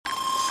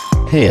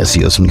Hey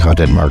SEOs and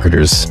content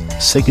marketers,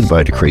 say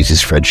goodbye to crazy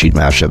spreadsheet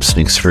mashups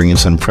and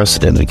experience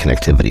unprecedented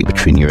connectivity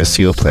between your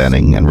SEO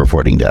planning and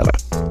reporting data.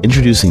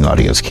 Introducing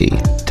Audience Key,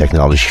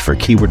 technology for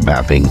keyword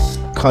mapping,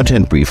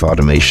 content brief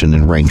automation,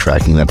 and rank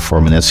tracking that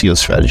form an SEO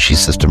strategy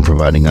system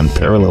providing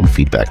unparalleled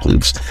feedback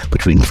loops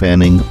between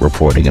planning,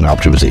 reporting, and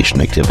optimization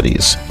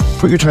activities.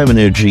 Put your time and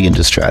energy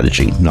into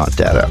strategy, not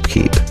data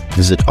upkeep.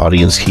 Visit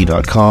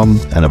audiencekey.com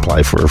and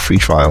apply for a free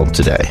trial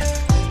today.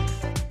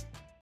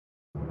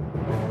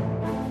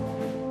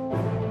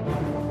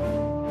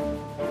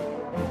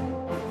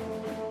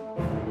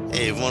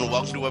 Hey everyone,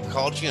 welcome to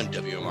Webcology on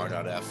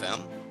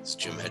WMR.fm. It's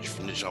Jim Hedge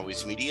from Digital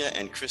Always Media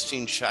and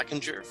Christine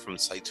Schackinger from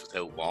Sites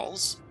Without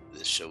Walls.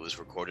 This show is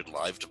recorded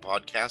live to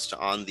podcast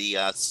on the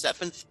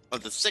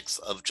 6th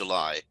of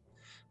July,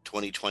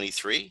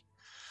 2023.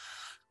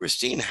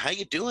 Christine, how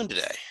you doing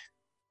today?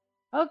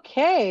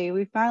 Okay,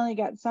 we finally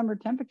got summer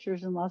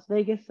temperatures in Las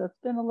Vegas, so it's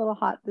been a little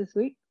hot this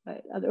week,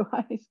 but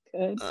otherwise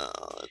good.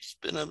 It's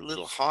been a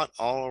little hot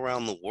all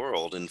around the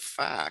world. In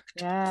fact,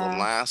 the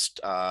last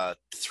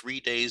 3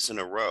 days in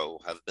a row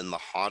have been the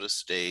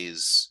hottest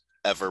days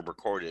ever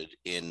recorded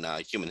in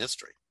human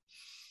history.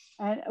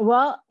 And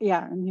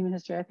in human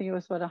history, I think it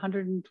was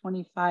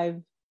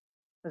 125,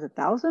 was it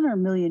 1,000 or a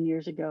million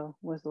years ago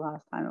was the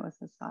last time it was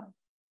this hot.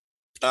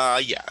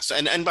 Yes,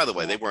 and by the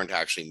way, they weren't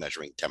actually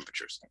measuring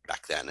temperatures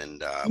back then.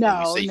 And when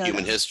we say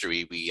human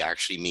history, we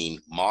actually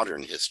mean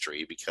modern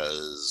history,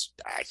 because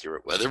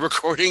accurate weather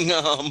recording.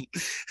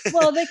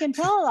 Well, they can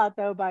tell a lot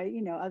though by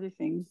other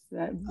things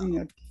that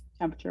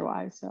temperature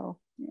wise. So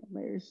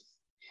layers.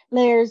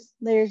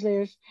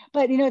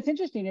 But it's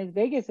interesting is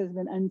Vegas has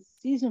been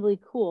unseasonably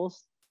cool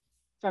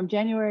from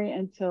January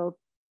until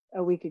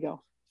a week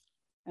ago,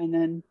 and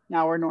then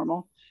now we're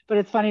normal. But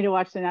it's funny to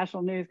watch the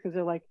national news because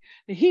they're like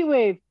the heat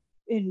wave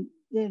in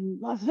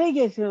Las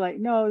Vegas. They're like,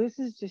 no, this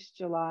is just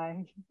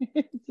July.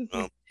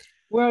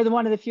 We're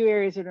one of the few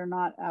areas that are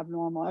not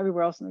abnormal.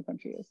 Everywhere else in the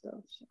country is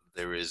though. So.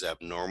 There is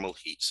abnormal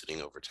heat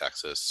sitting over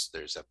Texas.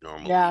 There's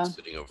abnormal heat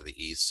sitting over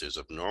the east. There's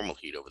abnormal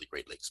heat over the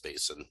Great Lakes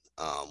Basin,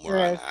 where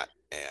I'm at,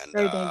 and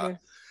very dangerous.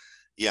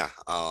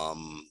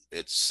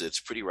 It's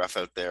pretty rough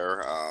out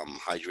there.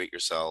 Hydrate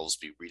yourselves.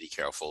 Be really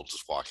careful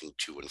just walking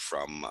to and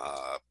from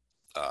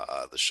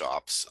the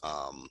shops.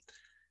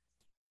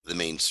 The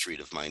main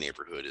street of my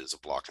neighborhood is a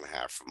block and a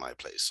half from my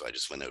place, so I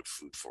just went out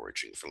food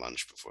foraging for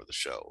lunch before the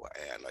show,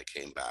 and I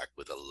came back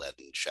with a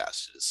leaden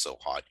chest. It is so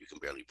hot you can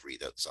barely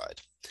breathe outside.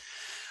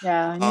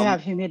 Yeah, and you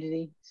have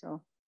humidity,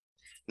 so.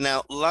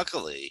 Now,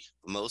 luckily,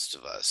 most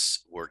of us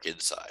work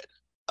inside,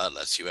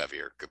 unless you have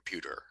your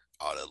computer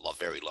on a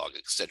very long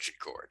extension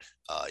cord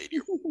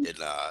in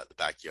the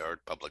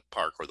backyard, public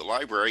park, or the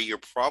library. You're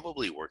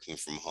probably working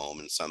from home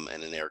in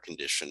an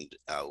air-conditioned,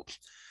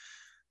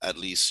 at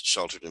least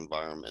sheltered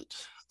environment,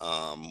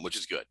 which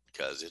is good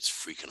because it's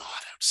freaking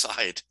hot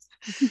outside.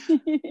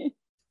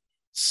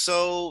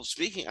 So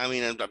speaking, I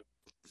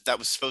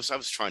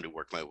was trying to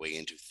work my way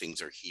into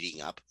things are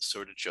heating up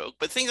sort of joke,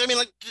 but things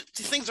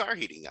are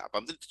heating up.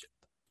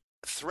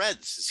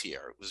 Threads is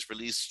here. It was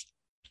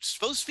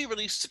supposed to be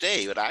released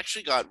today, but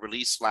actually got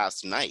released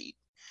last night.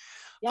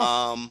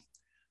 Yes.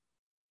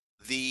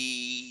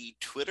 The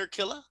Twitter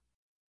killer?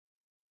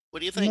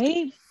 What do you think?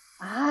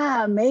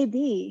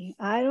 Maybe.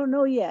 I don't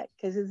know yet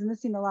because it's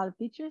missing a lot of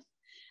features.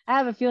 I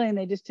have a feeling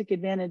they just took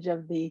advantage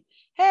of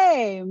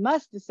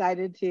Musk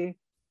decided to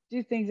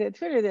do things at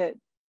Twitter that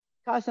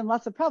caused him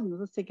lots of problems.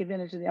 Let's take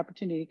advantage of the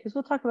opportunity, because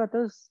we'll talk about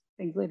those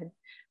things later.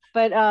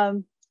 But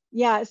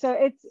so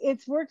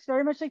it works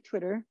very much like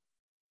Twitter.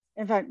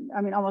 In fact,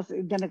 almost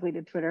identically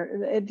to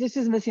Twitter. It just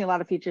is missing a lot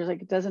of features.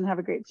 Like, it doesn't have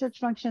a great search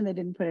function. They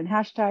didn't put in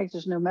hashtags.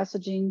 There's no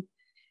messaging.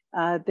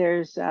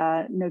 There's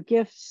no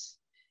GIFs.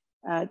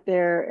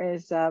 There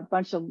is a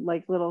bunch of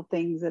little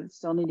things that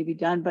still need to be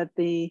done, but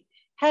the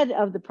head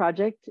of the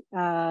project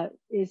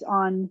is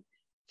on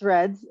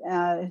Threads.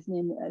 His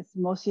name is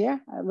Mosier,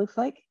 it looks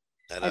like.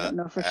 I don't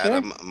know for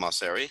sure.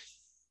 Mosseri.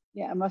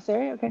 Yeah,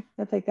 Mosseri. Okay,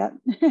 I'll take that.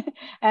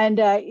 And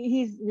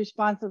he's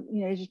responsive.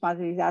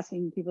 He's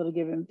asking people to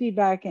give him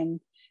feedback and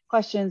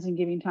questions and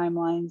giving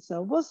timelines.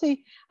 So we'll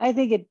see. I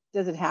think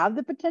does it have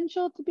the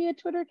potential to be a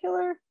Twitter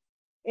killer?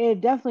 It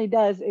definitely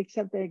does,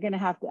 except they're going to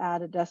have to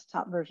add a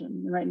desktop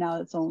version. Right now,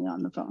 it's only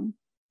on the phone.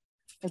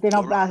 If they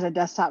don't add a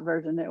desktop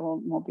version, it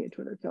won't be a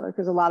Twitter killer,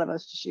 because a lot of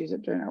us just use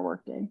it during our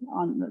workday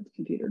on the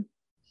computer.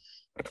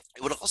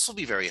 It would also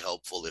be very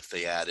helpful if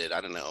they added,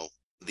 I don't know,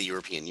 the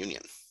European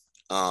Union.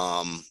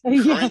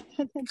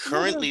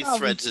 Currently,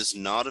 Threads is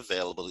not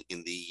available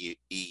in the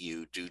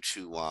EU due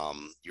to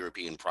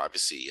European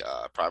privacy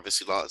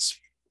laws.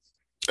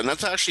 And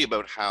that's actually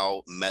about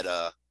how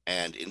Meta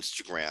and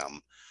Instagram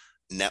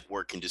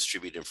network and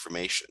distribute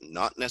information,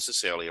 not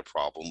necessarily a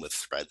problem with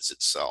Threads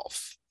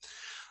itself.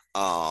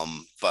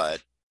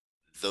 But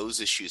those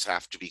issues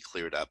have to be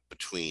cleared up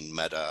between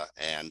Meta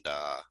and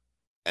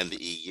the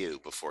EU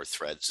before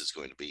Threads is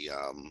going to be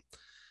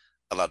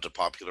allowed to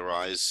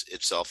popularize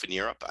itself in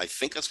Europe. I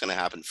think that's going to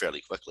happen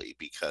fairly quickly,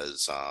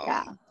 because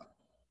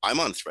I'm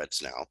on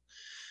Threads now.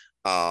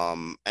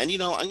 And I'm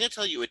going to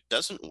tell you, it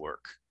doesn't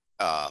work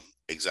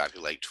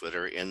exactly like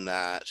Twitter in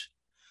that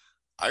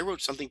I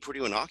wrote something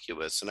pretty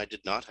innocuous and I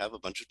did not have a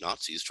bunch of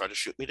Nazis try to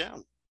shoot me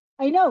down.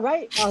 I know,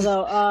 right?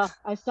 Although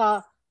I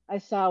saw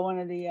one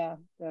of the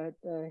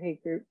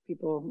hate group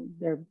people.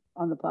 They're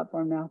on the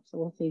platform now, so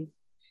we'll see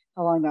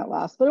how long that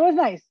lasts. But it was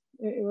nice.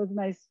 It was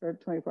nice for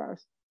 24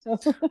 hours. So,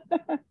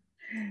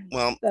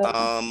 Well,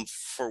 so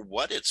for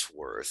what it's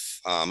worth,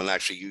 and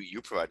actually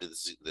you provided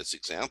this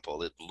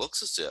example, it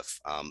looks as if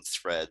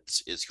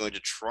Threads is going to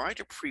try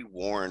to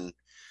pre-warn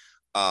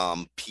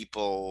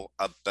people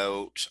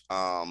about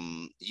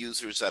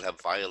users that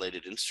have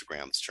violated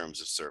Instagram's terms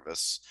of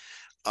service.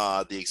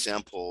 The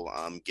example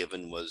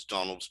given was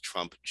Donald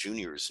Trump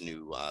Jr.'s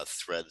new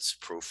Threads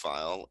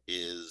profile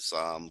is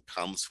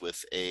comes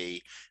with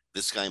a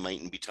 "this guy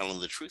mightn't be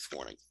telling the truth"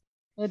 warning.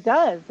 it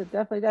does. It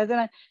definitely does.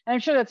 And I'm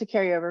sure that's a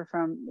carryover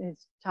from his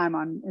time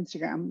on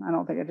Instagram. I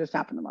don't think it just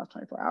happened in the last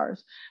 24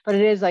 hours, but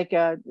it is like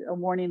a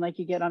warning like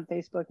you get on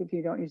Facebook if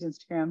you don't use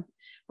Instagram,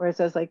 where it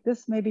says like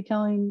this may be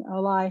telling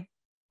a lie.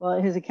 Well,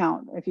 his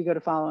account, if you go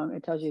to follow him,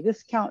 it tells you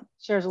this account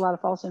shares a lot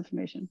of false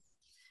information.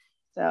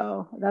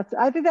 So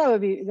I think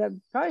that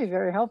probably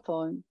very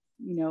helpful and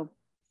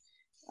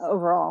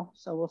overall.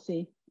 So we'll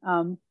see.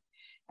 And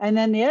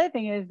then the other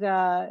thing is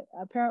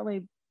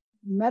apparently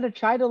Meta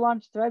tried to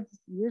launch Threads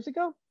years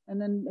ago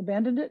and then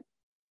abandoned it.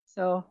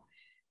 So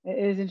it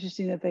is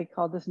interesting that they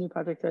called this new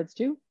project Threads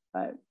too.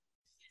 But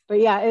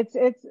yeah, it's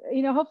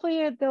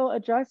hopefully they'll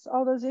address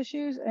all those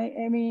issues.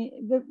 I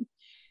mean,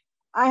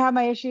 I have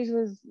my issues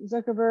with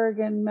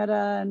Zuckerberg and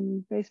Meta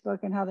and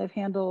Facebook and how they've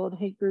handled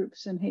hate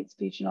groups and hate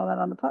speech and all that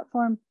on the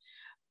platform,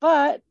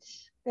 but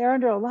they're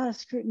under a lot of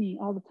scrutiny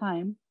all the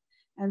time.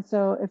 And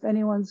so if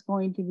anyone's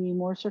going to be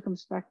more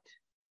circumspect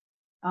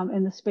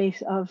in the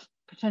space of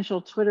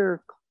potential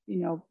Twitter,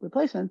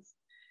 replacements,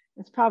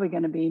 it's probably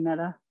going to be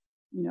Meta,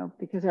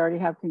 because they already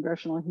have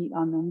congressional heat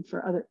on them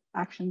for other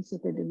actions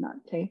that they did not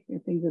take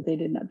and things that they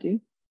did not do.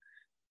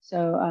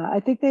 So I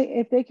think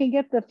if they can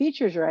get the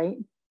features right,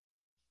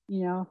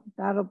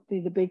 that'll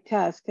be the big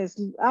test because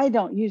I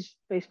don't use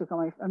Facebook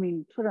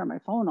Twitter on my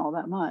phone all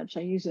that much.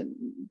 I use it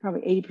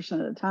probably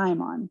 80% of the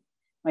time on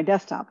my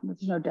desktop. And if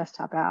there's no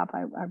desktop app,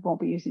 I won't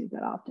be using it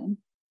that often.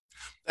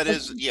 That But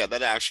is, yeah,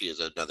 that actually is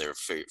another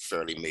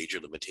fairly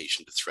major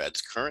limitation to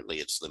Threads. Currently,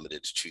 it's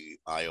limited to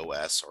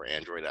iOS or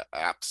Android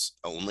apps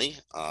only.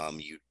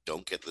 You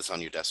don't get this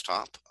on your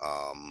desktop.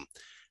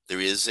 There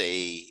is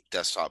a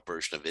desktop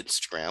version of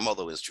Instagram,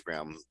 although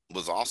Instagram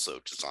was also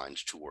designed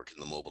to work in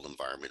the mobile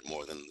environment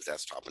more than the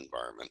desktop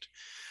environment.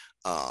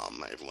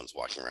 Everyone's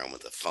walking around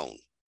with a phone,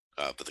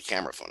 with a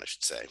camera phone, I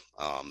should say.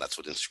 That's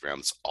what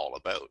Instagram's all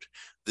about.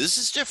 This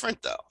is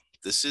different, though.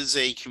 This is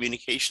a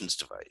communications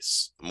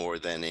device more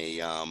than a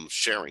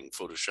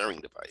photo sharing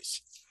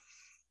device.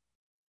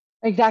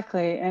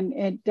 exactly, and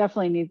it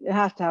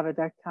has to have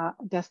a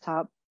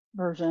desktop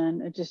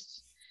version.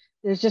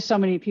 There's just so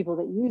many people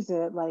that use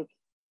it, like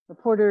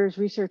reporters,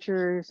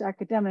 researchers,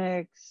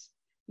 academics,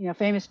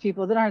 famous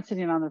people that aren't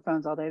sitting on their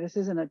phones all day. This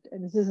isn't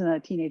a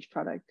teenage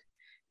product,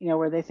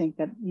 where they think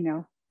that,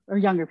 or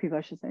younger people,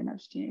 I should say, not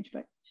just teenage,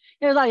 but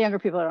there's a lot of younger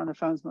people that are on their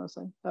phones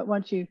mostly. But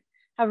once you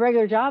have a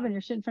regular job and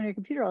you're sitting in front of your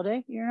computer all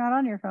day, you're not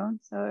on your phone.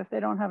 So if they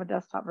don't have a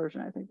desktop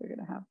version, I think they're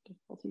going to have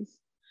difficulties.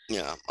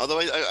 Yeah, although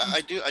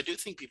I do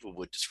think people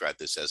would describe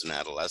this as an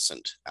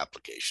adolescent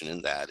application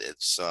in that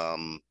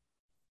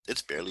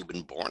it's barely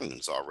been born and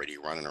it's already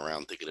running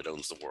around thinking it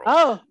owns the world.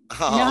 Oh, you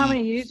know how Um,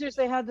 many users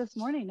they had this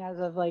morning as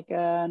of like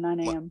 9 what,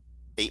 a.m.?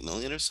 8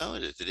 million or so?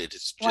 It's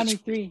just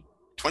 23.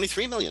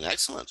 23 million.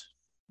 Excellent.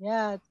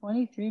 Yeah,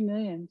 23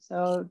 million.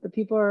 So the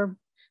people are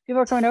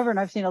coming over, and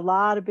I've seen a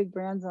lot of big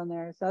brands on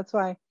there. So that's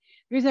why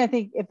the reason I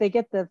think if they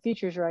get the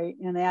features right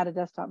and they add a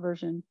desktop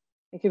version,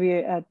 it could be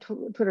a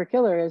Twitter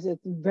killer. Is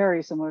it's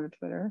very similar to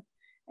Twitter,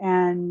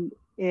 and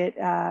it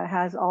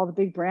has all the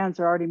big brands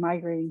are already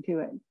migrating to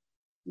it.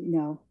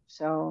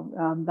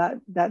 So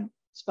that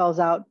spells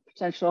out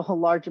potential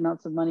large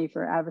amounts of money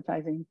for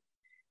advertising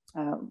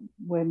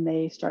when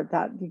they start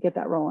that to get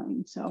that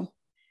rolling. So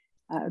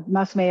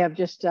Musk may have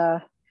just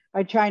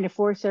by trying to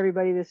force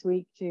everybody this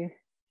week to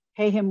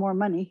pay him more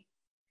money.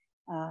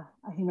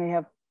 He may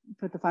have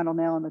put the final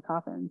nail in the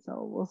coffin.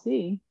 So we'll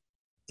see.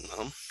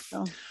 Um,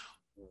 So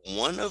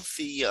One of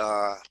the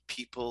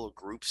people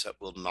groups that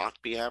will not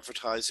be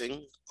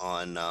advertising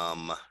on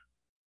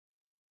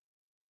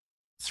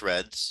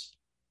Threads,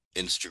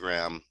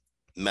 Instagram,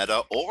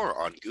 Meta,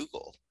 or on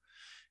Google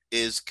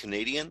is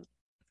Canadian,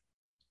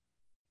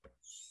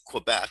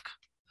 Quebec,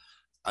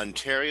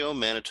 Ontario,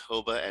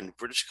 Manitoba, and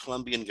British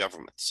Columbian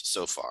governments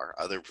so far.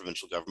 Other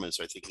provincial governments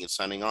are thinking of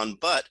signing on,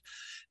 but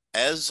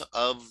as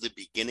of the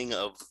beginning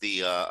of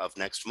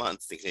next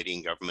month, the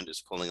Canadian government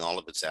is pulling all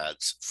of its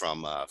ads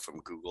from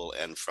Google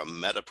and from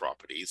Meta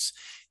properties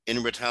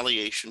in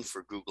retaliation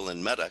for Google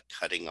and Meta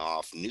cutting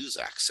off news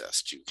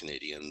access to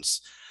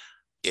Canadians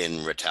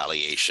in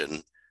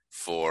retaliation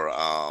for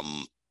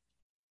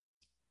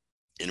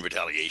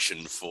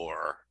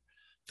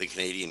the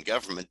Canadian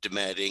government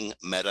demanding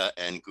Meta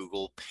and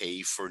Google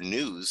pay for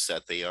news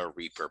that they are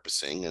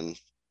repurposing and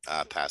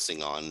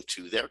passing on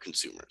to their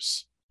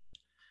consumers.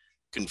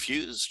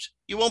 Confused?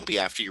 You won't be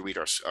after you read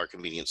our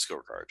convenient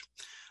scorecard.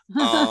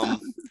 Um,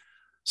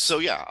 so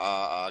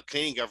yeah,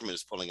 Canadian government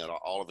is pulling out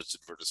all of its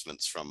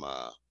advertisements from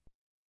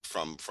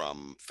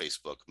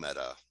Facebook,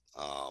 Meta,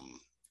 um,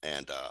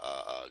 and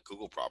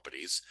Google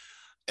properties.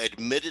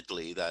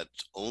 Admittedly, that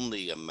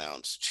only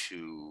amounts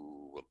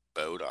to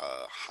about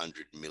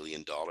 $100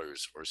 million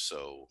or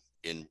so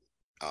in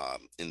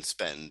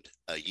spend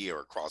a year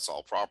across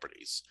all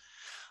properties.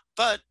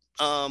 But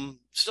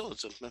still,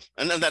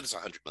 and then that is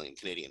 100 million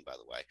Canadian, by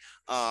the way.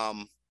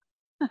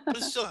 But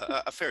it's still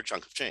a fair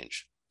chunk of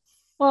change.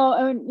 Well,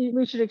 I mean,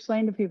 we should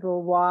explain to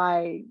people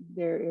why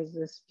there is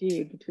this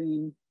feud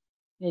between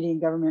Canadian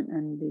government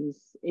and these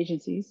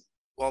agencies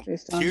Well,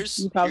 based on, here's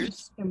you probably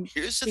here's can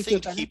here's the speak to thing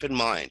it to better. keep in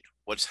mind.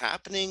 What's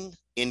happening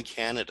in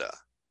Canada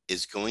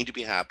is going to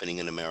be happening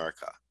in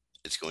America.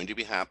 It's going to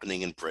be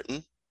happening in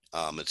Britain.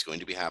 It's going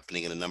to be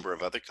happening in a number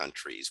of other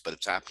countries, but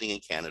it's happening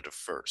in Canada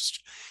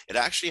first. It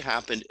actually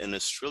happened in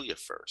Australia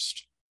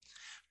first,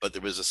 but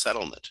there was a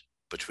settlement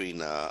between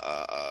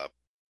the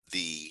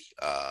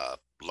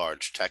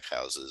large tech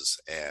houses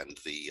and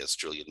the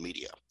Australian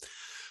media.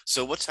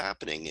 So what's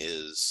happening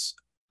is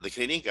the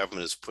Canadian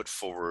government has put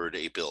forward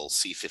a bill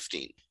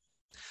C-15.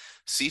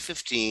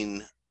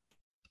 C-15,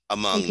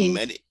 among 18.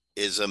 many,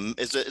 is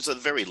a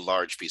very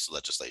large piece of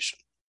legislation.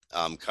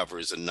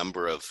 Covers a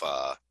number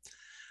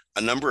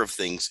of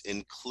things,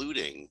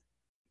 including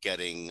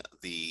getting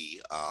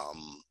the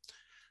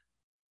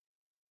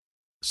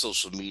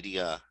social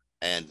media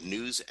and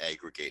news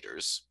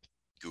aggregators,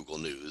 Google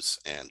News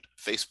and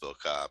Facebook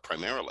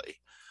primarily,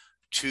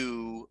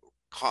 to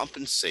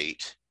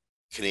compensate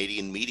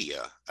Canadian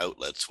media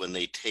outlets when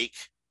they take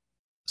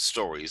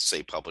stories,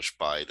 say published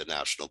by the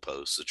National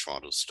Post, the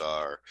Toronto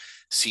Star,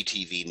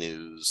 CTV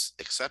News,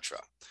 etc.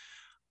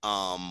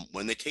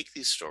 When they take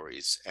these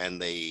stories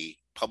and they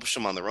publish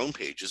them on their own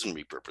pages and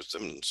repurpose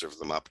them and serve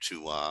them up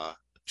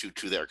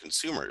to their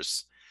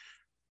consumers,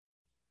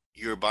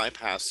 you're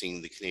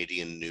bypassing the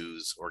Canadian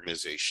news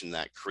organization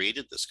that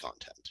created this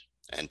content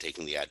and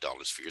taking the ad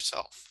dollars for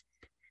yourself.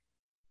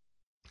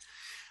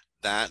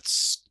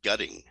 That's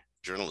gutting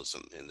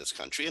journalism in this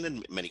country and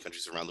in many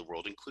countries around the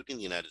world, including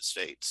the United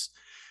States.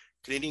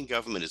 Canadian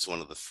government is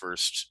one of the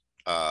first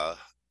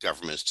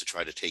governments to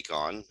try to take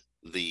on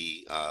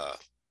the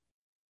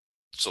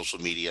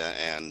social media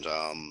and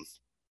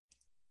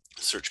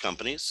search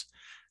companies.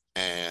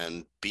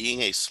 And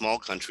being a small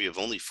country of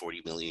only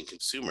 40 million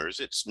consumers,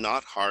 it's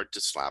not hard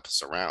to slap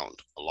us around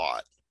a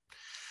lot.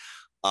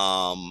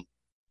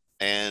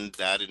 And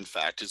that, in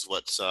fact, is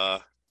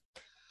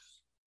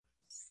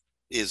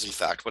in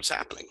fact what's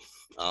happening.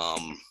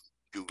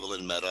 Google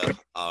and Meta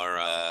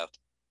are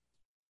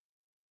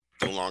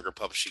no longer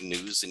publishing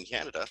news in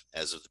Canada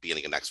as of the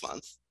beginning of next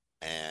month.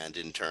 And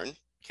in turn,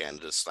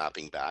 Canada's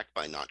slapping back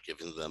by not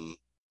giving them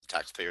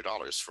taxpayer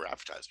dollars for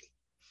advertising.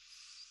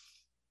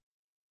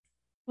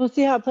 We'll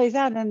see how it plays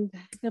out, and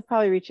they'll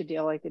probably reach a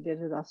deal like they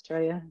did with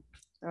Australia.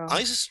 So, I and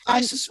oh,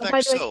 by suspect the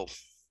way, so.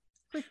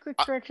 quick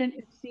I, correction: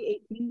 it's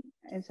C18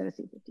 instead of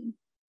C15.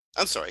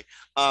 I'm sorry,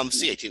 Yeah.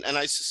 C18, and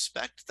I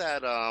suspect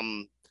that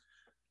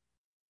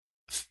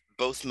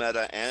both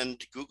Meta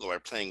and Google are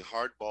playing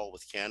hardball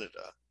with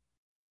Canada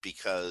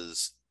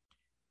because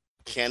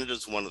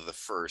Canada's one of the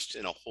first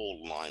in a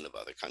whole line of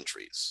other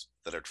countries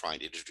that are trying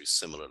to introduce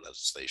similar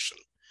legislation.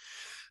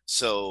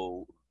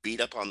 So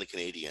beat up on the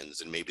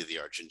Canadians, and maybe the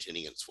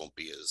Argentinians won't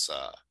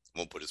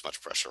put as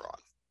much pressure on.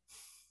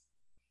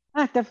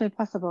 That's definitely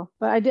possible,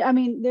 but I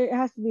mean, there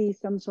has to be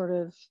some sort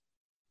of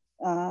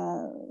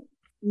uh,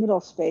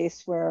 middle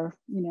space where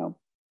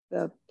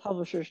the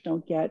publishers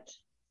don't get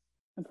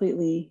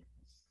completely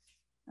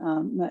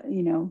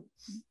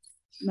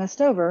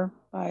messed over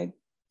by,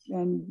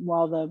 and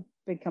while the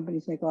big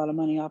companies make a lot of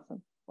money off of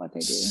what they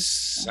do.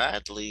 So,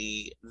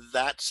 Sadly,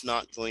 that's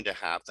not going to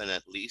happen,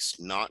 at least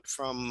not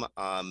from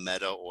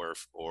Meta or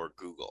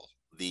Google.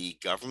 The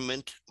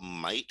government uh,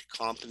 might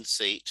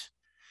compensate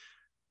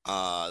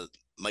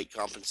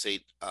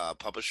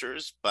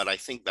publishers, but I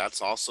think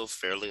that's also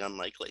fairly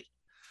unlikely.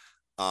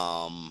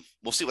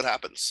 We'll see what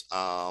happens.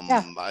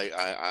 yeah,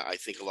 I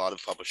think a lot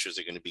of publishers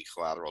are going to be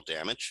collateral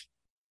damage,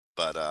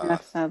 but yeah,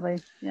 sadly,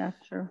 yeah,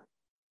 true.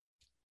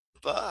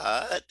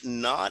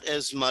 not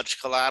as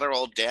much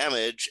collateral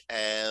damage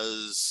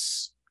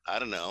as, I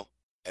don't know,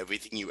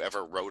 everything you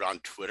ever wrote on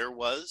Twitter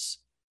was.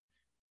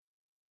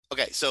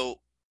 Okay, so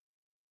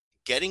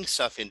getting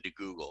stuff into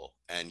Google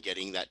and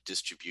getting that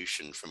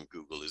distribution from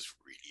Google is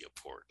really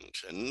important.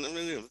 And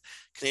the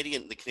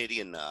Canadian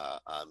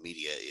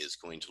media is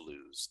going to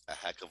lose a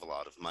heck of a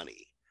lot of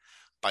money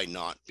by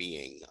not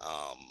being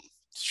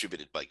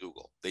distributed by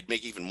Google. They'd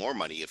make even more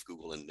money if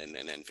Google and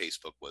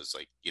Facebook was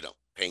like,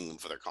 paying them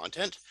for their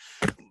content.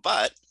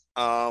 But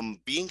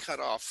being cut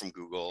off from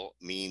Google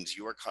means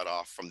you are cut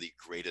off from the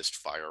greatest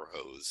fire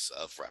hose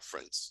of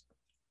reference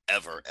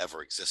ever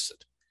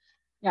existed.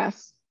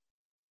 Yes.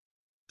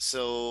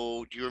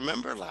 So do you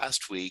remember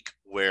last week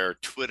where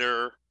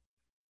Twitter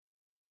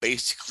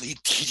basically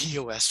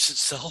DDoSed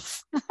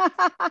itself?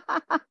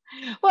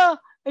 Well,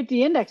 it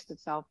de-indexed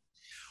itself.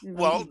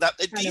 Well, that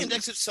it Kind of,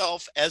 de-indexed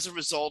itself as a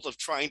result of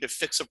trying to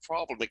fix a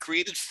problem it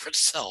created for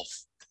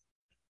itself.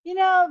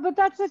 but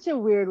that's such a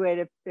weird way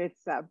to fix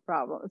that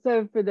problem.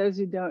 So for those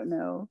who don't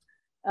know,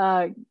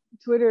 uh,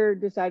 Twitter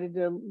decided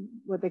to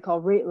what they call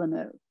rate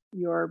limit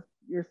your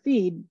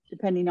feed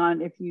depending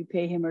on if you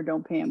pay him or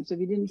don't pay him. So if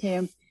you didn't pay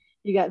him,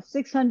 you got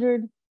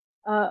 600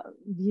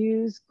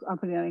 views. I'm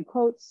putting that in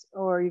quotes,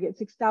 or you get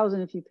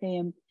 6,000 if you pay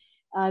him.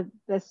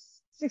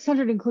 This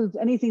 600 includes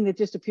anything that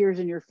just appears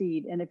in your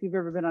feed. And if you've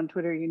ever been on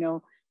Twitter,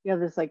 you have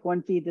this like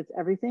one feed that's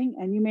everything,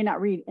 and you may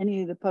not read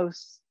any of the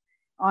posts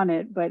on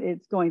it, but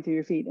it's going through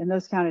your feed, and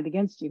those counted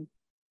against you.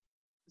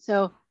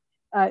 So,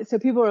 so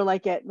people are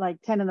like at like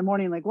 10 in the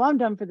morning, like, well, I'm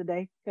done for the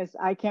day because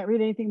I can't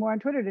read anything more on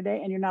Twitter today,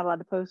 and you're not allowed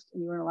to post,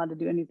 and you weren't allowed to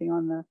do anything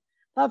on the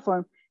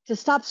platform to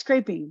stop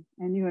scraping.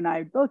 And you and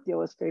I both deal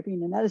with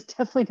scraping, and that is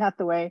definitely not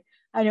the way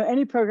I know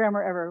any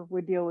programmer ever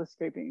would deal with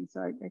scraping.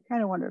 So I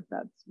kind of wonder if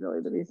that's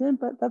really the reason,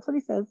 but that's what he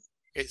says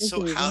Okay, is so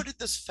the how reason. did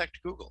this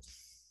affect Google?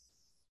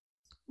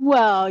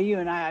 Well, you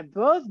and I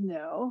both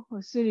know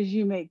as soon as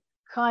you make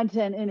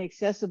content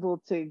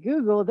inaccessible to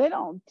Google, they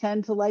don't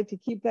tend to like to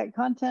keep that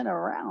content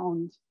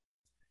around.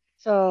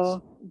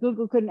 So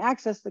Google couldn't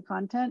access the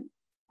content.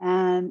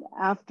 And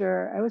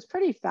after it was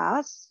pretty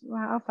fast.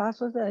 How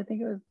fast was it? I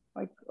think it was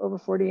like over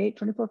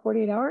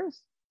 48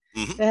 hours.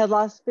 Hmm. They had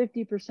lost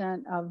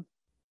 50% of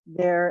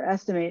their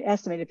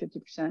estimated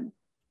 50%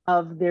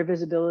 of their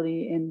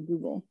visibility in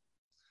Google.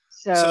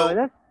 So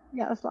So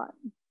yeah, that's a lot.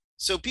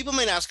 so people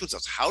might ask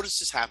themselves, how does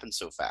this happen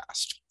so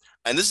fast?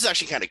 And this is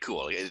actually kind of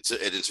cool. It's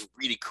a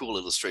really cool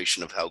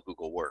illustration of how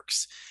Google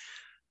works.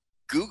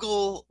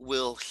 Google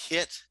will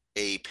hit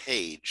a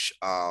page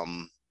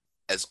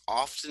as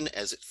often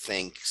as it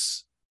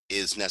thinks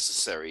is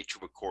necessary to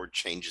record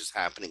changes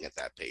happening at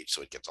that page,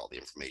 so it gets all the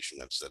information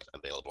that's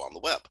available on the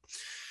web.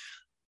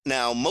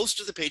 Now, most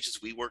of the pages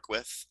we work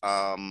with,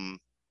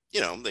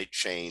 they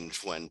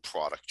change when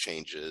product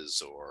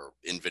changes or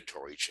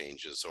inventory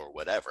changes or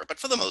whatever. But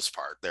for the most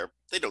part,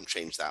 they don't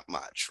change that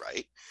much,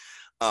 right?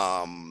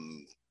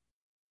 Um,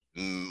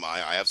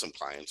 I have some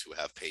clients who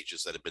have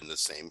pages that have been the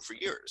same for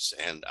years,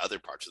 and other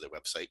parts of their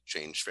website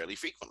change fairly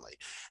frequently.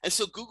 And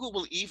so Google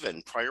will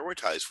even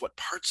prioritize what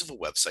parts of a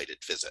website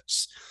it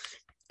visits.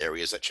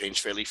 Areas that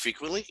change fairly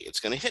frequently, it's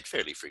going to hit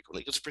fairly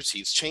frequently because it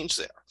perceives change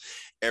there.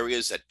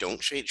 Areas that don't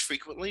change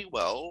frequently,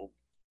 well,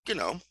 you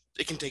know,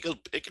 it can take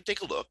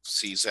a look,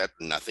 sees that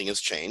nothing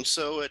has changed,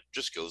 so it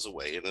just goes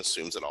away and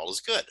assumes that all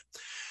is good.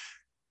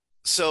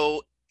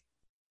 So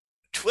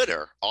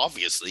Twitter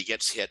obviously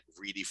gets hit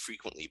really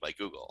frequently by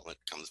Google. It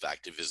comes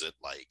back to visit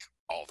like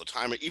all the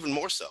time, or even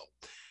more so.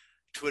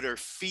 Twitter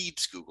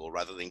feeds Google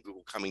rather than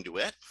Google coming to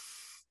it.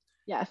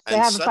 Yes, they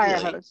And have a fire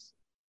suddenly, hose.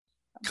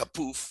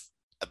 kapoof,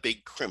 a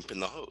big crimp in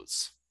the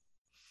hose.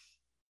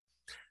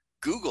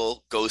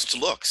 Google goes to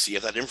look, see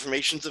if that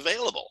information's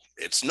available.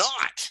 It's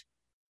not.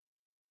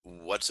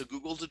 What's a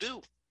Google to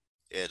do?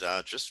 It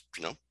just,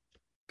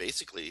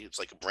 basically it's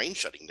like a brain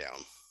shutting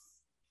down.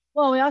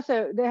 Well,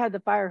 they had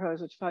the fire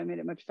hose, which probably made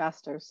it much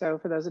faster. So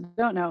for those that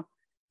don't know,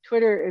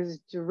 Twitter is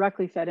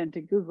directly fed into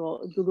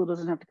Google. Google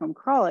doesn't have to come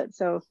crawl it.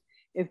 So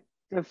if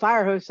the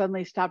fire hose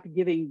suddenly stopped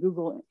giving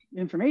Google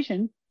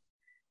information,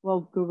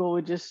 well, Google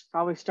would just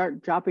probably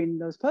start dropping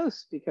those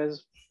posts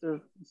because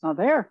it's not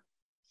there.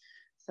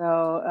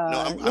 So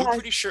No,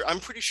 yeah, I'm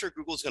pretty sure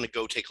Google's going to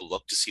go take a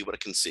look to see what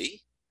it can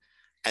see,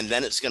 and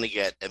then it's going to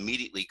get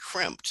immediately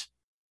crimped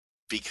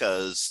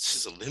because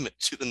there's a limit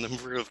to the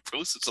number of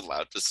posts it's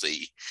allowed to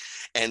see.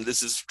 And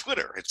this is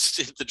Twitter.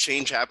 The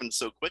change happens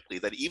so quickly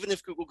that even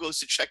if Google goes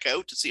to check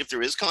out to see if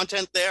there is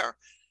content there,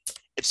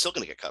 it's still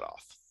going to get cut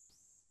off.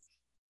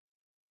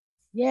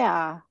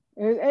 yeah,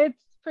 it's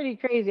pretty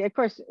crazy. Of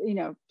course,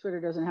 Twitter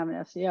doesn't have an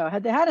SEO.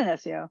 Had they had an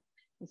SEO,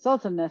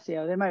 consultant an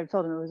SEO, they might have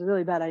told them it was a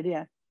really bad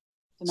idea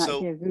to not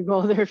So give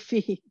Google their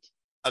feed.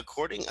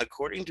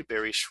 according to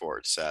Barry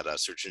Schwartz at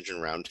Search Engine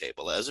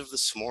Roundtable, as of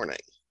this morning,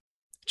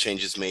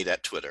 changes made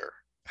at Twitter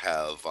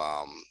have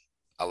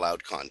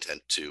allowed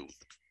content to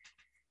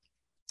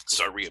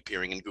start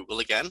reappearing in Google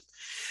again.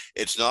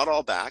 It's not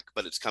all back,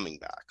 but it's coming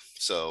back.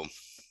 So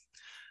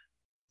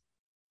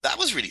that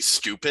was really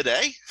stupid,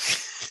 eh?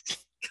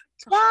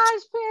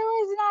 Gosh, but it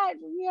was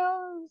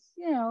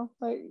not,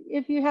 but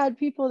if you had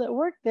people that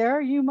worked there,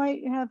 you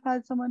might have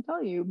had someone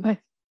tell you. But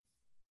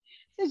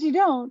since you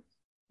don't,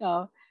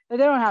 no, but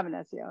they don't have an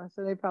SEO,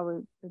 so they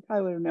probably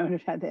would have known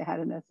if they had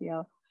an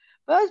SEO.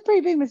 But that was a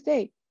pretty big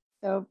mistake.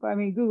 So I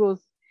mean,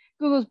 Google's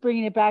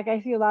bringing it back.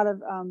 I see a lot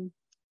of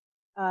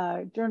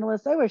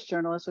journalists. I wish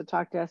journalists would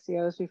talk to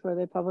SEOs before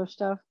they publish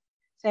stuff,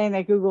 saying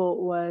that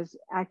Google was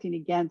acting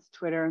against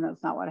Twitter, and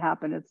that's not what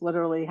happened. It's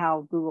literally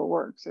how Google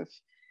works.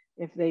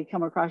 If they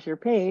come across your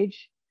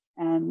page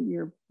and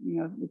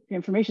the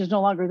information is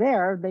no longer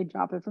there, they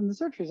drop it from the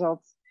search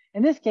results.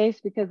 In this case,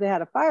 because they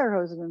had a fire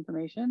hose of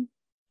information,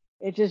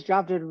 it just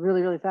dropped it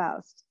really, really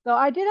fast. So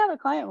I did have a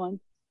client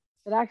once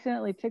that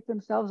accidentally ticked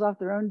themselves off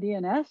their own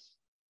DNS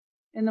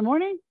in the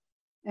morning,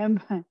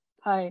 and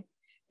by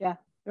yeah,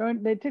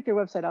 they took their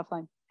website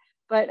offline.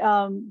 But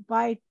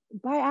by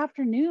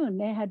afternoon,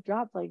 they had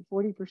dropped like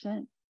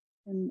 40%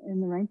 in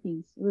the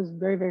rankings. It was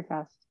very very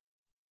fast.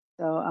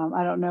 So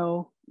I don't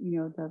know, we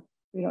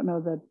don't know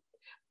the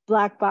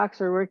black box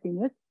we're working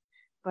with,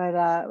 but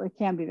it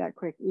can be that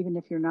quick, even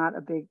if you're not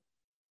a big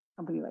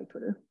company like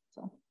Twitter.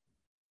 So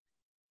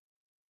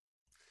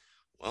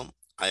Well,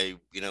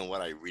 you know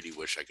what? I really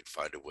wish I could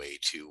find a way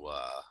to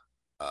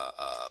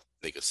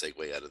make a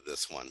segue out of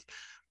this one.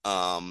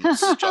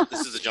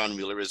 This is a John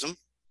Muellerism.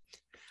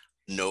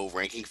 No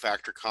ranking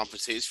factor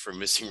compensates for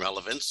missing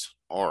relevance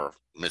or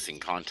missing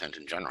content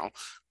in general.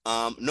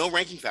 No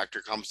ranking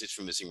factor compensates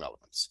for missing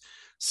relevance.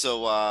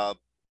 So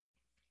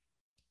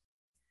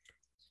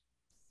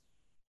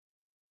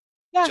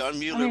yeah, John I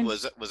Mueller mean,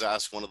 was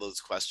asked one of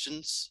those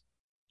questions,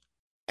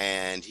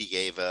 and he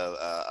gave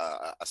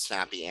a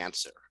snappy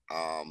answer.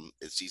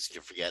 It's easy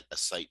to forget a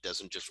site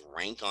doesn't just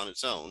rank on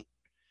its own;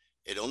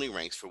 it only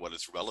ranks for what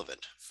it's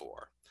relevant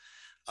for.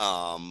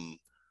 Um,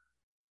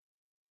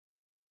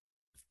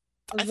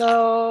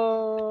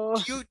 though.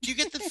 do you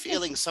get the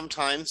feeling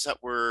sometimes that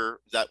we're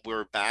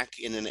back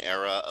in an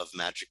era of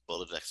magic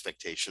bullet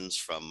expectations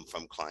from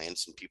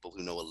clients and people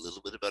who know a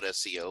little bit about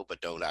SEO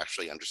but don't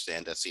actually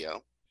understand SEO?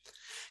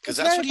 Because It's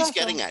that's very what he's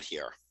getting possible. at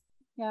here.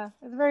 Yeah,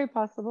 it's very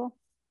possible.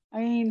 I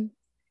mean,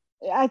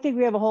 I think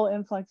we have a whole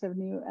influx of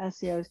new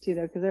SEOs too,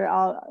 though, because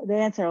they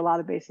answer a lot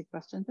of basic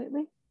questions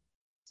lately.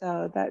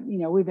 So that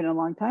we've been a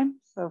long time.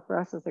 So for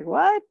us, it's like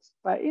what?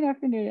 But if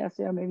you're new to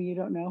SEO, maybe you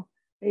don't know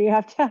that you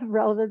have to have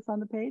relevance on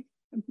the page.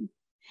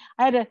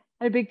 I had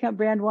a big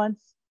brand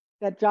once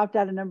that dropped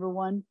out of number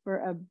one for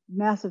a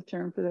massive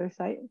term for their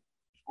site,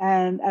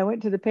 and I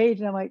went to the page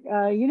and I'm like,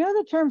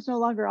 the term's no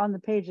longer on the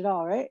page at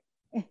all, right?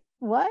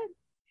 What?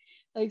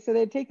 Like, so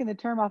they'd taken the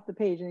term off the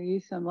page and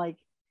used some like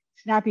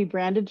snappy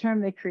branded term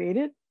they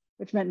created,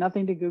 which meant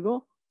nothing to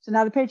Google. So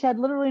now the page had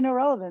literally no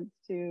relevance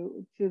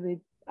to the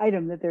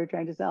item that they were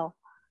trying to sell.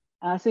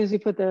 As soon as we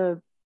put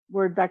the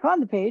word back on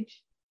the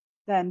page,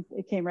 then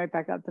it came right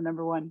back up to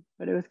number one.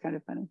 But it was kind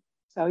of funny.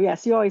 So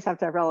yes, you always have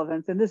to have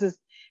relevance, and this is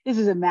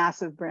a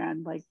massive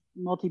brand, like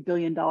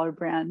multi-billion-dollar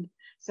brand.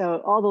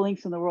 So all the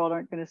links in the world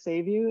aren't going to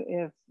save you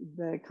if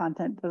the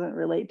content doesn't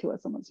relate to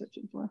what someone's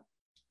searching for.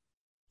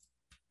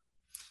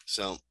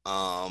 So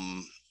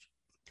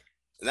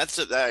that's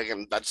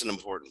an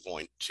important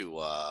point to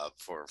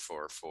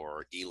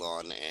for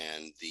Elon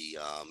and the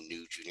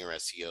new junior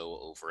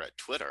SEO over at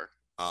Twitter.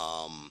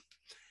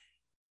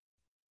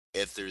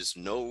 If there's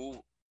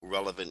no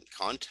relevant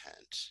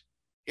content,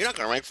 you're not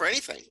going to rank for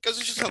anything because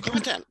there's just no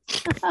content.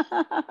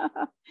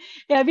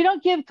 Yeah, if you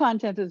don't give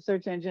content to the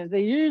search engines,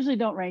 they usually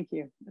don't rank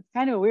you. It's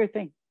kind of a weird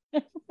thing.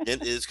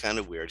 It is kind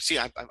of weird. See,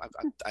 I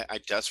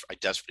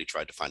desperately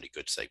tried to find a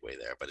good segue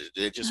there, but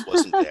it just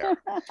wasn't there.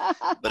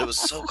 But it was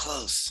so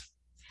close.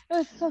 It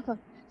was so close,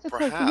 so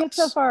close, and yet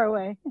so Perhaps far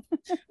away.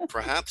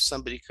 perhaps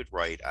somebody could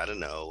write, I don't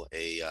know,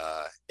 a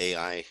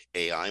AI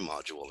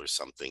module or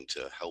something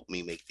to help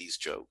me make these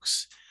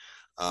jokes.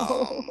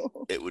 Oh.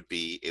 It would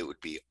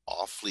be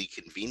awfully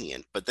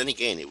convenient, but then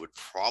again, it would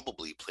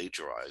probably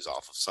plagiarize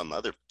off of some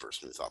other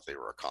person who thought they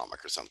were a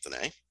comic or something,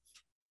 eh?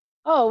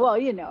 Oh, well,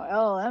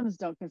 LLMs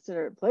don't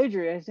consider it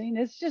plagiarizing.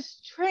 It's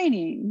just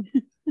training.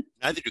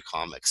 Neither do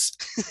comics.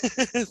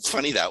 It's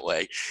funny that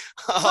way.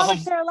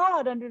 Comics are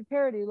allowed under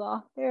parody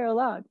law. They're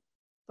allowed.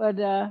 But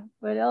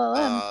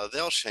LLMs,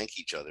 They'll shank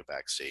each other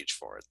backstage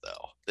for it,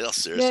 though. They'll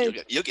seriously,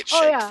 yeah. you'll get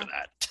Oh shanked for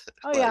yeah. that,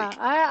 Oh yeah. like,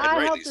 and I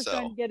rightly helped his so.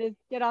 friend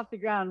get off the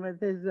ground with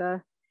his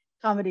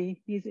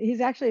comedy. He's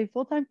actually a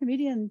full-time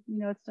comedian.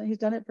 He's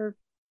done it for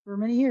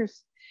many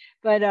years.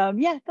 But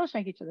yeah, they'll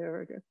shank each other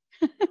over good.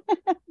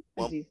 As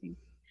Well, these things.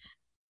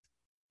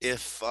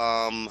 if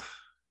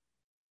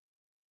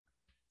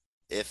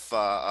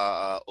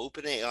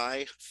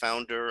OpenAI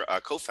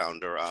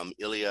co-founder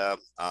Ilya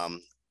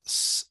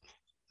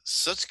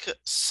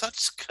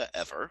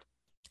Sutskever,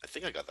 I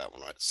think I got that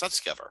one right.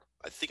 Sutskever,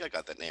 I think I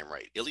got that name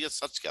right. Ilya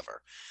Sutskever,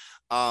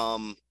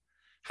 um,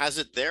 has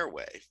it their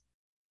way,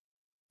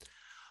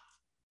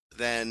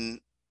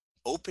 then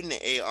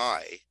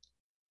OpenAI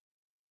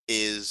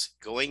is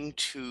going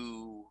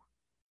to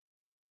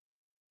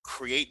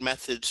create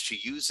methods to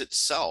use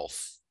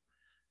itself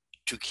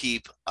to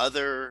keep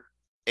other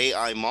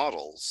AI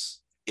models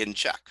in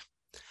check,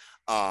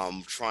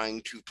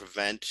 trying to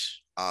prevent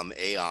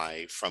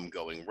AI from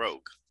going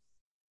rogue.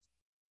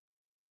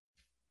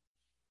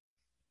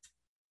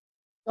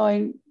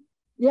 Going,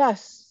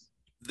 yes,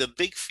 The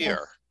big yes.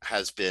 fear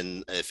has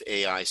been if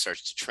AI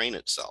starts to train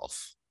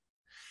itself,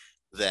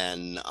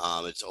 then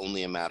it's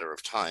only a matter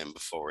of time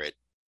before it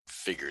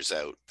figures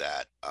out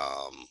that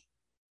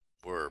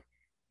we're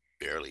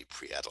barely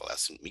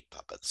pre-adolescent meat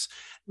puppets,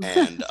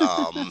 and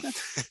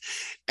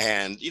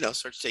and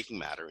starts taking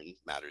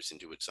matters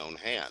into its own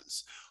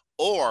hands,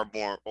 or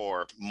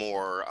more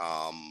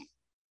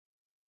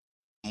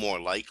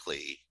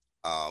likely,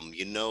 um,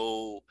 you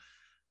know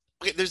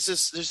okay, there's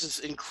this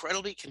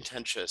incredibly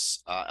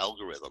contentious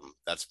algorithm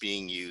that's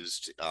being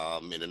used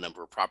in a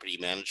number of property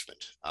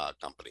management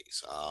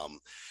companies,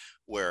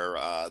 where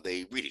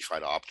they really try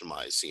to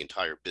optimize the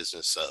entire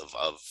business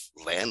of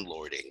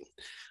landlording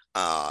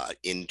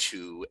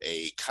into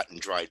a cut and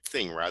dried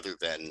thing rather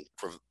than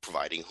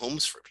providing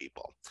homes for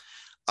people.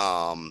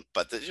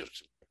 But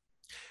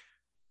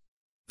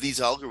these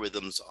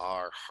algorithms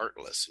are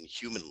heartless and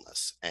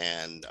humanless,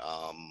 and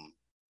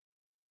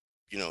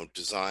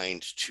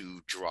designed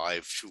to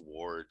drive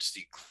towards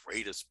the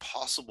greatest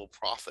possible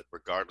profit,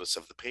 regardless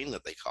of the pain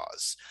that they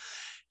cause.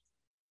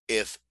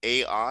 If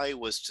AI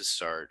was to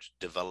start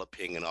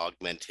developing and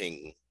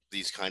augmenting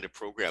these kind of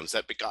programs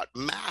that got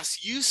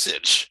mass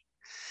usage,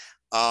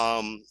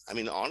 I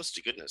mean, honest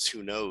to goodness,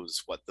 who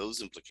knows what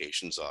those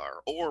implications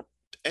are, or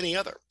any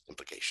other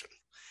implication.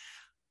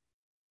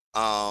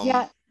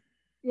 Yeah, Um,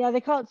 yeah,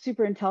 they call it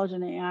super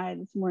intelligent AI.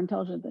 It's more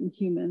intelligent than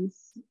humans.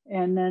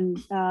 And then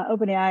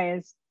OpenAI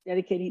is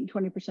dedicating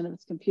 20% of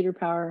its computer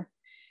power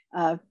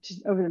over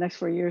the next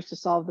 4 years to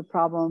solve the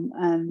problem.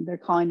 And they're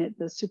calling it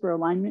the super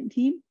alignment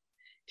team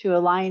to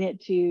align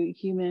it to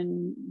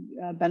human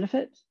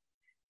benefit.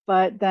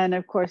 But then,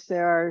 of course,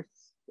 there are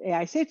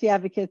AI safety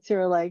advocates who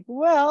are like,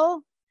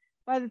 well,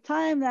 by the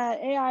time that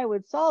AI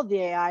would solve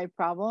the AI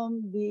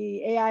problem,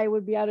 the AI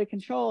would be out of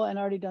control and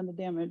already done the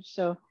damage.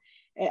 So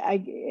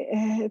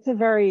it's a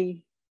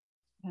very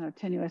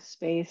tenuous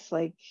space.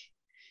 Like,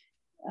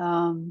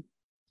 um,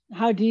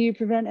 how do you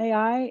prevent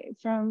AI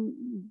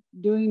from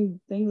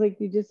doing things like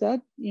you just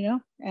said?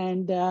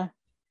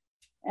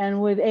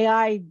 And with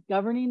AI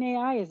governing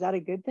AI, is that a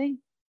good thing?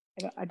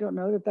 I don't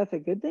know that that's a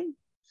good thing.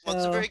 well,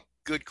 it's a So very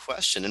good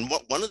question, and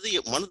one of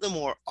the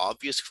more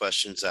obvious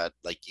questions that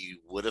like you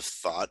would have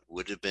thought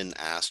would have been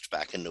asked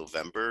back in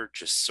November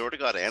just sort of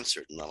got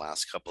answered in the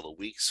last couple of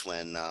weeks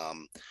when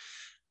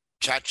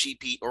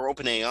ChatGPT or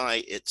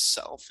OpenAI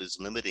itself is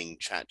limiting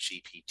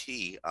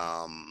ChatGPT,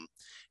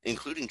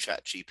 including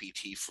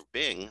ChatGPT for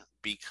Bing,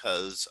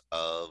 because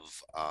of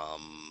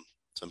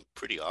some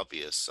pretty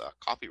obvious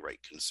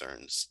copyright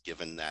concerns,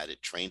 given that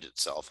it trained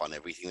itself on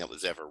everything that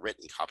was ever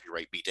written.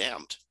 Copyright be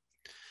damned.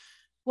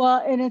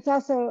 well, and it's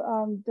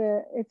also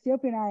the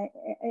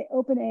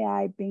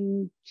OpenAI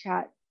Bing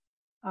chat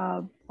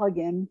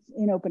plugins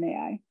in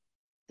OpenAI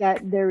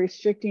that they're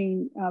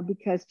restricting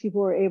because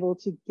people are able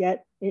to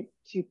get it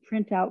to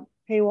print out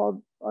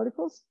paywall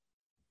articles.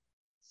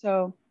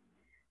 So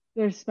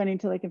they're spending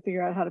till they can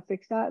figure out how to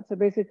fix that. So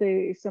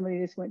basically, somebody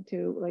just went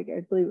to, like,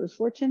 I believe it was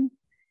Fortune,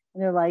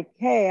 and they're like,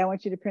 "Hey, I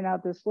want you to print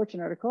out this Fortune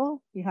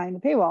article behind the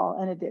paywall,"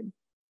 and it did.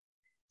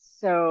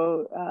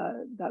 So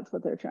that's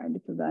what they're trying to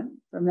prevent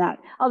from that.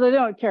 Although they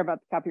don't care about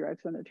the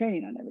copyrights when they're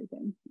training on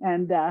everything.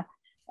 And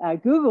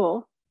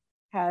Google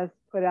has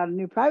put out a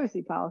new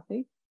privacy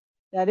policy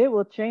that it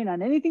will train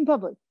on anything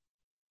public.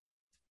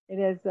 It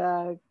is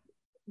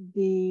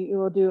it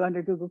will do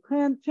under Google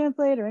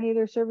Translate or any of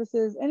their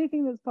services,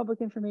 anything that's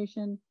public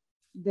information,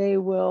 they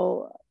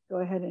will go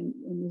ahead and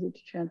use it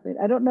to translate.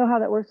 I don't know how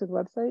that works with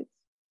websites.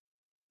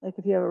 Like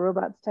if you have a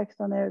robot's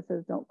text on there, it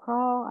says don't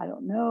crawl. I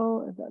don't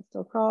know if that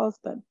still crawls,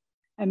 but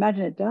I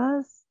imagine it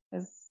does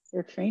as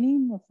they're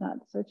training. It's not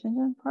the search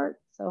engine part.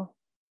 So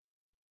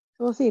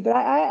we'll see. But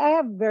I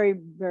have very,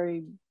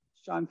 very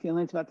strong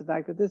feelings about the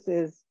fact that this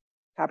is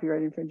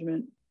copyright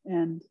infringement.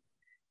 And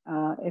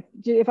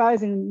if I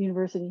was in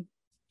university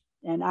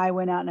and I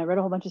went out and I read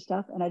a whole bunch of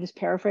stuff and I just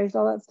paraphrased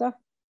all that stuff,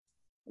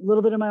 a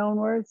little bit of my own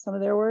words, some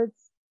of their words,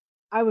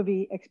 I would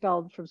be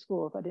expelled from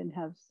school if I didn't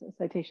have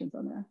citations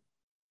on there,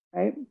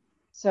 right?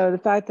 So the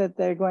fact that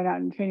they're going out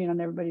and training on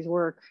everybody's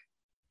work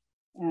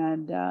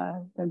and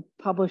then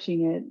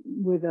publishing it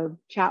with a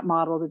chat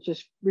model that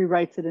just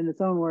rewrites it in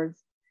its own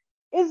words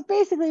is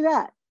basically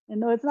that.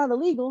 And though it's not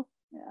illegal,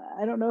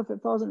 I don't know if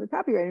it falls under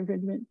copyright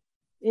infringement.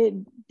 It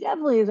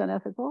definitely is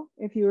unethical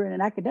if you were in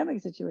an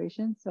academic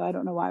situation. So I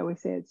don't know why we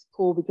say it's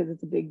cool because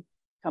it's a big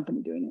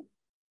company doing it.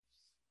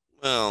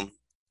 Well,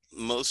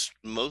 most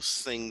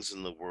things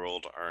in the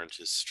world aren't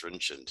as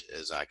stringent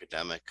as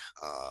academic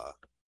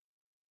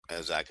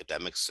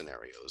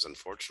scenarios,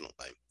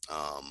 unfortunately.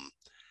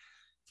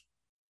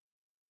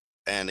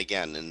 And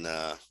again,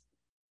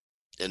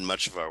 in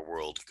much of our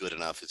world, good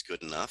enough is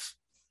good enough.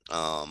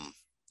 Um,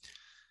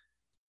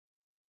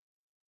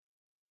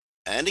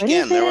 and But is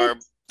again, it?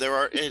 there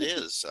are it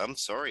is. I'm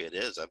sorry, it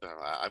is.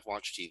 I've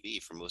watched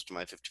TV for most of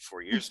my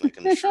 54 years, and I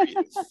can assure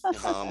you,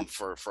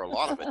 for a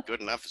lot of it,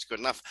 good enough is good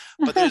enough.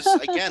 But there's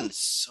again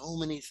so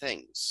many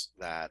things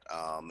that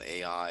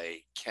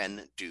AI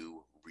can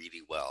do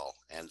really well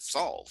and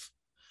solve,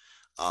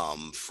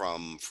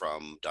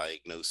 from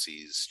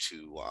diagnoses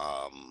to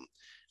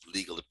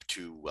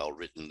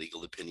well-written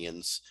legal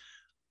opinions.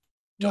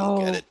 Don't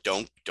get it.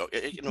 No, Don't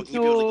it can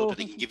give you a legal no.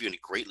 opinion. It can give you a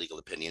great legal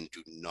opinion.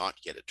 Do not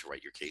get it to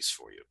write your case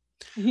for you.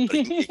 But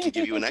it can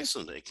give you an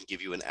excellent. It can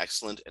give you an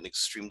excellent and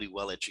extremely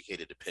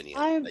well-educated opinion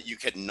I'm, that you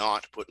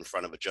cannot put in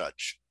front of a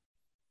judge.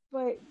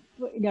 but,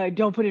 no,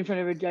 don't put it in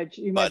front of a judge.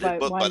 You might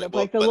But wind up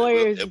like the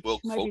lawyers, it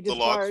will might be quote the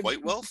law disbarred.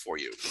 quite well for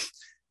you.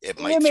 It It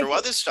might throw make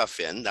other stuff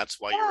in. That's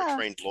why you're a yeah,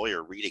 trained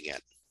lawyer reading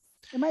it.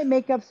 it might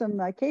make up some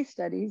case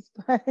studies,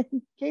 but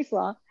case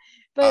law.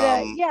 But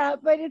Um, yeah,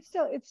 but it's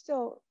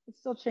still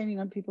training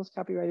on people's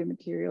copyrighted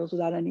materials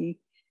without any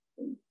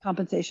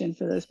compensation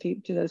for those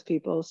people to those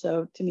people.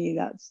 So to me,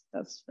 that's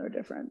no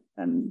different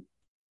than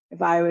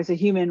if I was a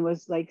human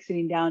was like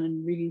sitting down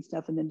and reading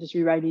stuff and then just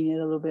rewriting it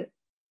a little bit.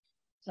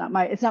 It's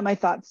not my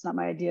thoughts, not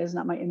my ideas,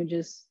 not my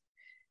images.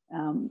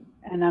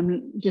 And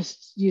I'm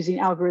just using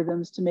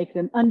algorithms to make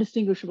them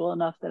undistinguishable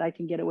enough that I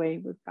can get away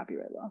with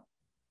copyright law.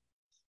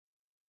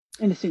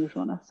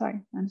 Indistinguishable enough.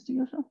 Sorry,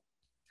 undistinguishable.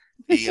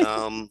 the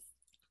um,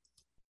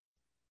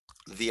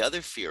 the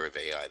other fear of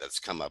AI that's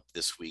come up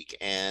this week,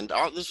 and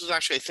this was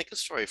actually, I think, a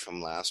story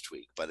from last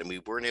week, but and we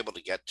weren't able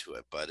to get to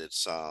it, but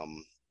it's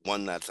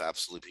one that's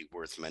absolutely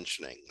worth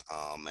mentioning,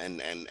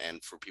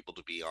 and for people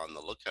to be on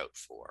the lookout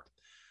for.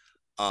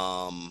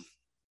 Um,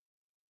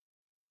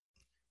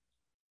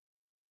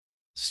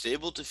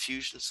 Stable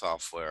diffusion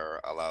software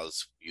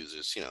allows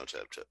users,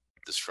 to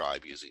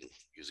describe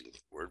using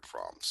word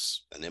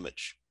prompts an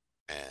image,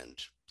 and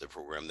the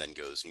program then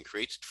goes and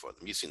creates it for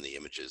them using the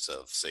images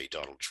of, say,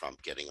 Donald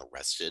Trump getting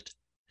arrested.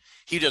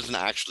 He doesn't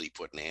actually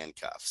put in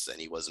handcuffs, and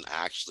he wasn't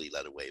actually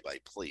led away by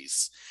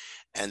police,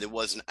 and there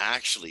wasn't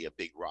actually a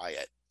big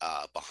riot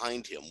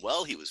behind him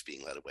while he was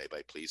being led away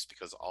by police,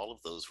 because all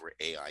of those were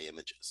AI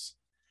images.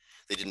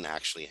 They didn't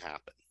actually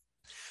happen,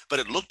 but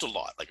it looked a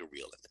lot like a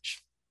real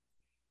image.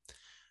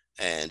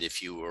 And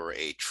if you were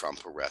a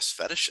Trump arrest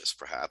fetishist,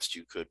 perhaps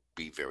you could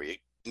be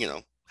very,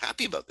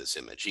 happy about this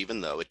image, even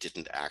though it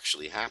didn't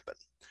actually happen.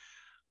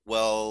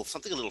 Well,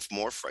 something a little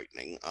more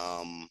frightening,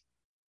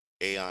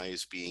 AI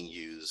is being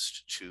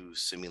used to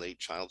simulate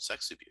child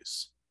sex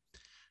abuse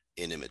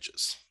in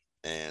images.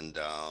 And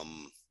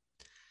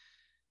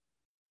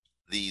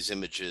these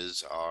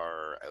images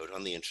are out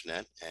on the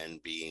internet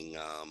and being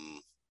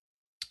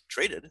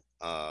traded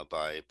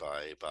by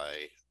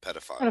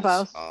pedophiles.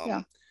 Pedophiles.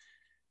 Yeah.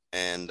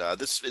 And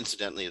this,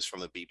 incidentally, is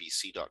from a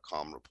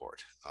BBC.com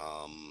report.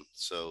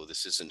 So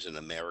this isn't an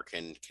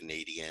American,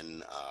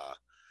 Canadian,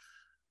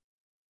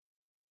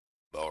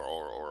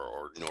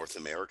 or North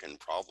American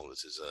problem.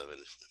 This is an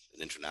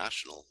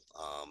international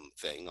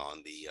thing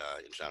on the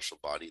international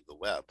body of the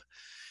web.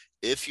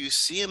 If you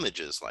see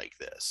images like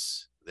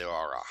this, there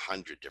are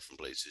 100 different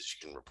places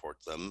you can report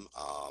them.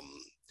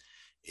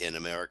 In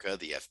America,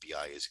 the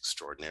FBI is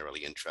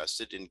extraordinarily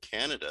interested. In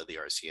Canada, the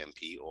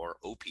RCMP or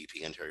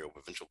OPP, Ontario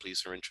Provincial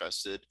Police, are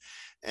interested.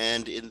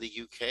 And in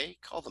the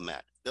UK, call them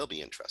Matt. They'll be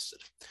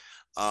interested.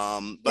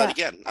 But Yeah.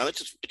 again,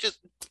 it just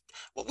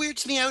what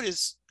weirds me out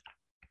is,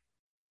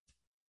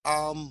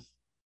 um,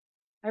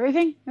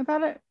 Everything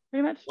about it,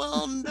 pretty much.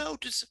 well, no,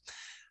 just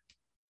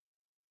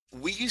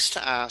we used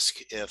to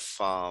ask if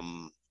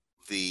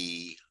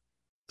the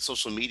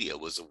social media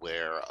was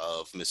aware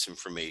of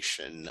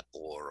misinformation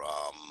or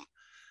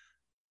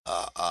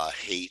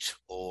hate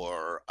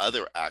or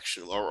other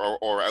action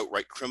or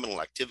outright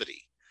criminal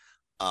activity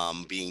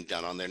being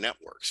done on their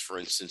networks. For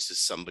instance, is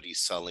somebody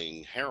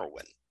selling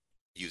heroin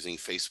using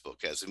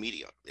Facebook as a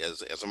media,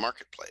 as a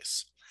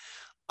marketplace?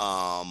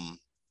 Um,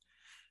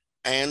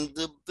 and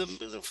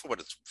for what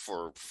it's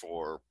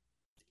for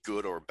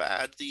good or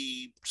bad,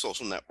 the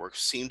social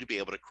networks seem to be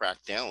able to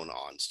crack down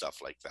on stuff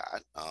like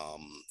that.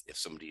 If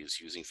somebody is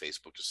using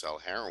Facebook to sell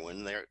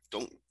heroin, they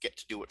don't get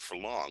to do it for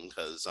long,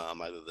 because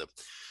either the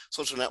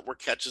social network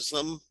catches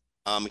them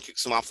and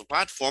kicks them off the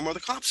platform, or the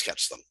cops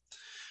catch them.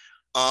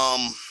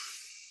 Um,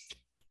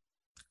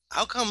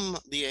 how come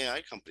the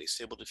AI company,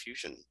 Stable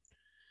Diffusion,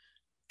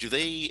 do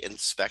they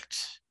inspect?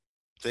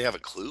 Do they have a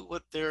clue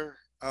what their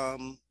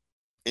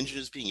engine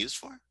is being used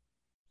for?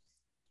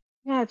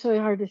 Yeah, it's really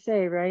hard to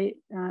say, right?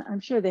 I'm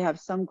sure they have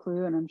some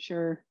clue, and I'm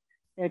sure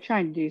they're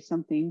trying to do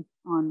something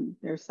on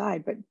their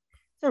side, but it's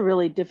a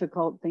really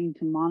difficult thing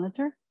to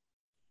monitor.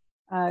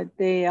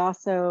 They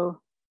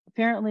also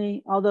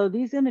apparently, although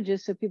these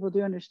images, so people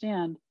do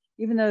understand,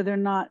 even though they're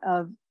not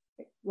of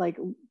like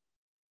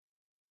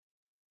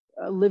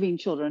living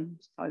children,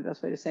 it's probably the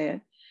best way to say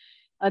it,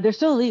 they're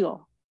still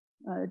illegal.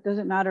 It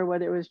doesn't matter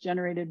whether it was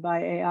generated by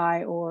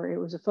AI or it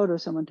was a photo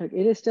someone took.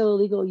 It is still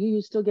illegal.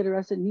 You still get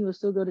arrested and you will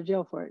still go to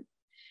jail for it.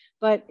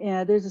 But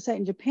there's a site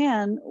in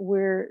Japan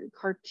where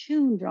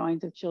cartoon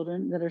drawings of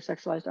children that are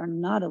sexualized are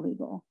not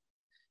illegal.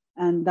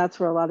 And that's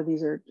where a lot of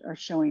these are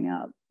showing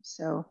up.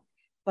 So,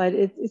 but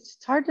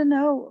it's hard to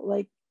know.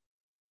 Like,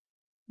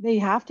 they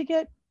have to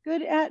get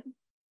good at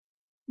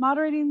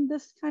moderating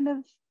this kind of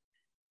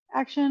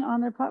action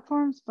on their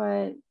platforms,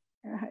 but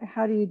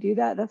how do you do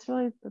that? That's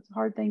a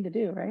hard thing to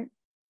do, right?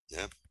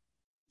 Yeah.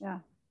 Yeah.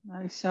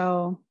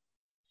 So,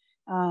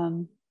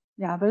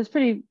 yeah, but it's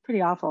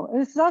pretty awful.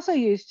 This is also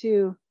used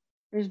to.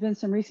 There's been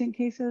some recent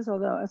cases,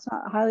 although it's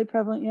not highly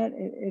prevalent yet.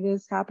 It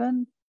has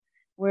happened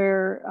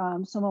where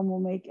someone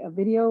will make a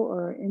video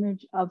or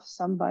image of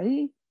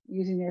somebody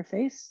using their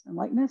face and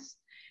likeness,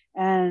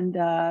 and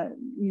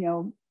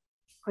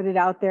put it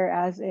out there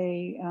as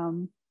a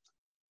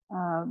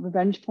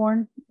revenge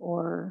porn,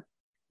 or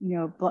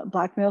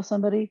blackmail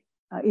somebody,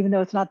 even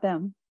though it's not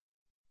them.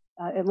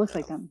 It looks Yeah.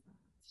 like them.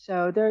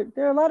 So there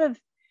are a lot of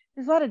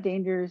there's a lot of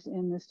dangers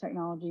in this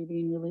technology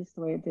being released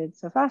the way it did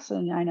so fast.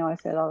 And I know I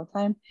say it all the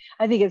time.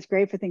 I think it's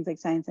great for things like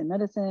science and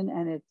medicine,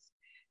 and it's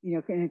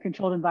in a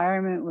controlled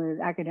environment with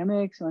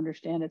academics who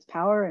understand its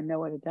power and know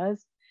what it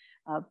does.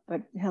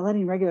 But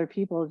letting regular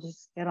people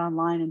just get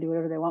online and do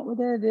whatever they want with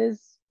it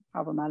is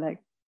problematic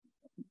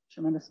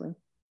tremendously.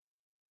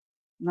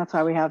 And that's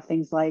why we have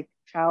things like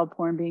child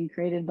porn being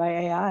created by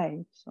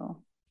AI.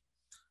 So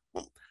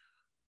Well,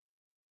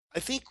 I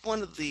think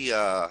one of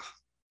the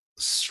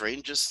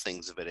strangest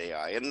things about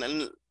AI,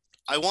 and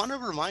I want to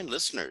remind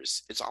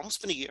listeners, it's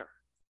almost been a year.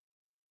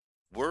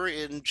 We're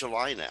in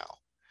July now,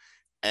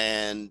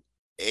 and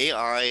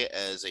AI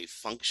as a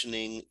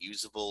functioning,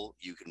 usable,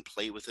 you can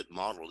play with it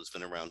model has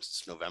been around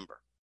since November.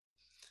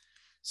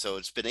 So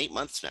it's been 8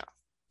 months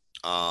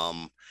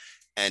now.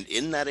 And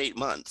in that 8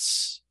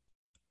 months,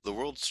 the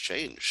world's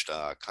changed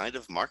kind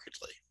of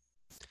markedly.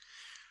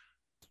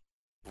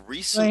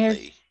 you want to hear?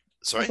 Recently,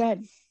 Oh, sorry? go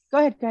ahead. Go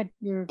ahead. Go ahead.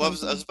 You're Well, going to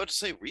say I was something. about to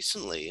say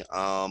recently,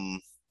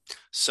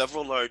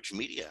 several large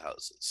media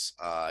houses,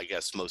 I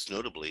guess most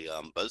notably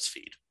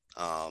BuzzFeed,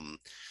 um,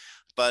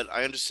 but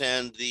I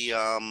understand the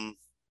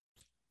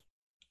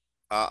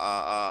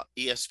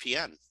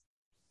ESPN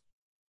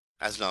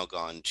has now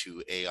gone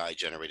to AI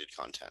generated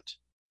content,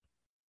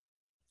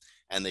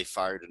 and they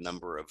fired a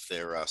number of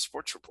their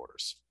sports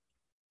reporters.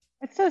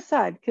 It's so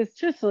sad because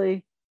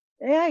truthfully,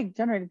 AI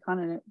generated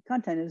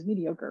content is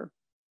mediocre.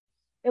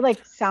 It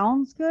like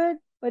sounds good,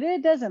 but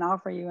it doesn't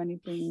offer you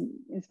anything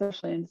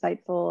especially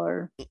insightful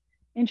or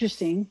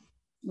interesting,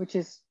 which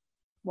is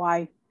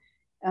why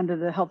under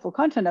the helpful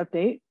content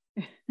update,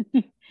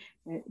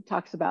 it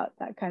talks about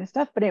that kind of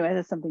stuff. But anyway,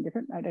 that's something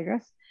different. I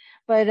digress.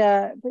 But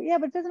yeah,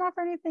 but it doesn't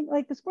offer anything.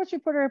 Like the sports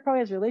reporter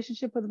probably has a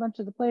relationship with a bunch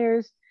of the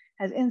players,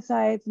 has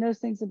insights, knows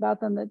things about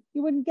them that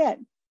you wouldn't get.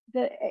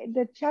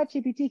 The chat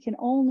GPT can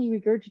only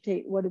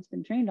regurgitate what it's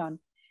been trained on.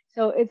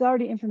 So it's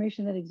already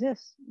information that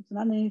exists. It's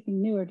not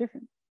anything new or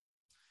different.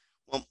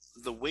 Well,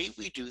 the way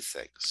we do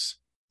things,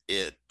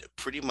 it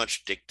pretty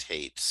much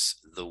dictates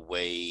the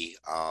way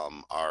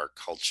our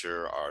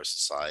culture, our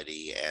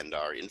society, and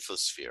our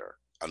infosphere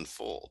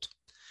unfold.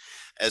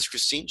 As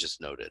Christine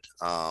just noted,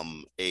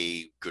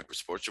 a good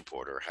sports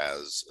reporter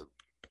has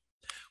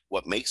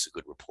what makes a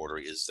good reporter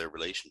is their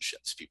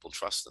relationships. People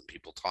trust them.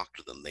 People talk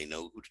to them. They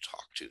know who to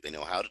talk to. They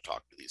know how to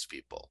talk to these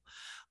people.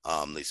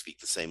 They speak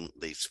the same.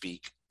 They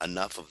speak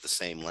enough of the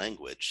same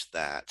language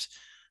that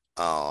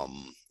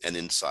an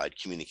inside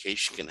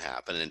communication can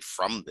happen, and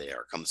from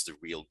there comes the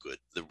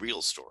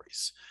real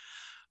stories.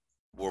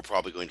 We're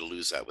probably going to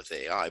lose that with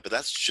AI, but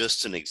that's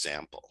just an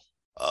example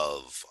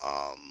of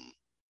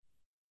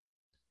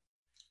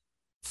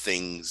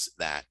things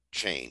that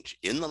change.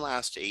 In the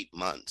last 8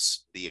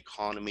 months, the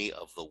economy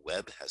of the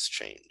web has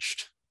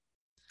changed.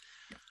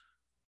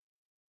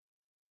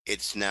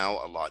 It's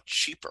now a lot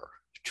cheaper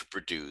to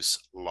produce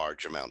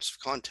large amounts of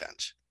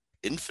content,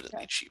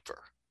 infinitely Yes.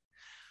 cheaper.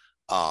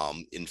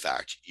 In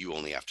fact, you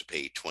only have to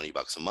pay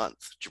 $20 a month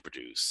to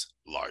produce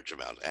large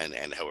amount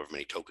and however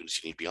many tokens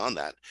you need beyond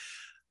that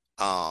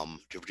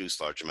to produce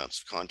large amounts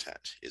of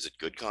content. Is it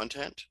good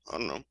content? I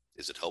don't know.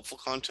 Is it helpful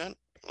content?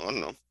 I don't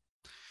know.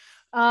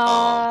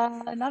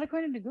 Um, Not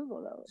according to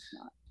Google though. It's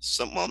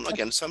not. well, That's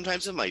again,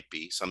 sometimes it might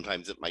be,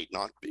 sometimes it might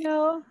not be.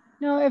 no,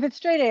 no. If it's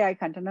straight AI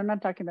content, I'm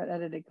not talking about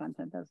edited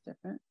content. That's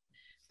different.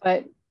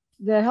 But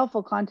the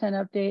helpful content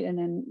update and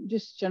then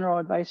just general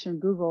advice from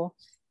Google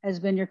has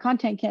been your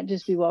content can't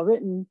just be well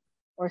written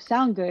or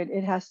sound good.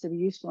 It has to be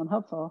useful and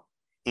helpful.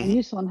 And Mhm.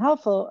 useful and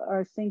helpful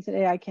are things that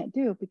AI can't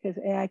do because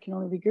AI can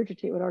only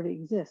regurgitate what already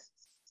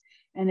exists.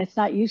 And it's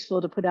not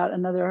useful to put out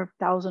another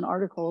 1,000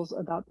 articles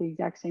about the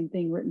exact same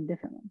thing written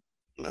differently.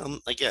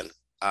 Again,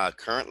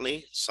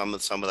 currently, some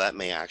of that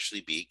may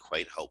actually be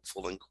quite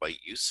helpful and quite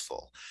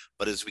useful.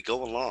 But as we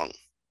go along,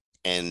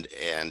 and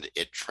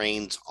it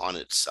trains on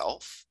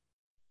itself,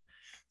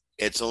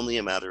 it's only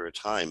a matter of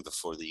time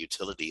before the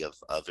utility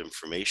of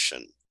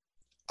information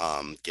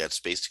gets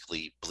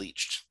basically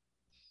bleached.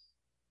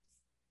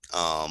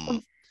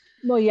 Um,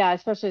 Well, yeah,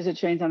 especially as it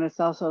trains on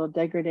itself, so it'll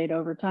degrade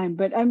over time.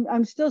 But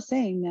I'm still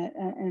saying that,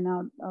 and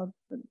I'll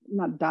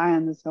not die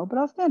on this hill, but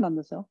I'll stand on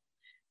this hill.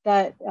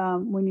 That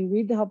when you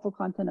read the helpful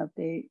content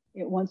update,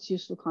 it wants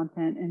useful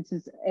content, and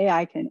since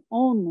AI can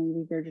only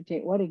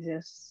regurgitate what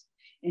exists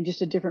in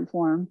just a different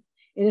form,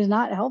 it is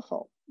not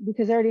helpful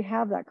because I already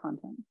have that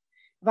content.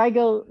 If I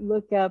go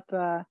look up,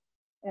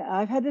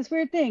 I've had this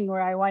weird thing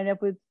where I wind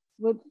up with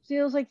what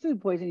feels like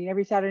food poisoning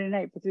every Saturday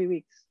night for 3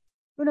 weeks.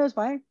 Who knows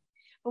why?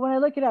 But when I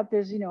look it up,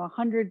 there's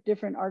 100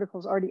 different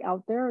articles already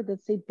out there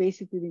that say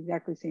basically the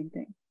exactly same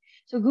thing.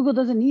 So Google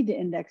doesn't need to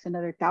index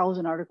another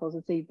 1,000 articles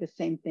that say the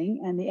same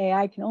thing, and the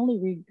AI can only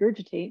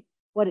regurgitate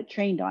what it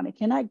trained on. It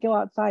cannot go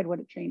outside what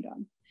it trained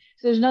on.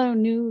 So there's no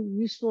new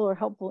useful or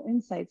helpful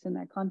insights in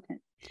that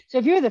content. So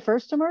if you're the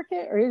first to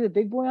market or you're the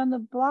big boy on the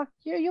block,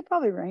 you'll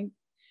probably rank.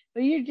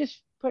 But you're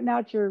just putting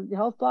out your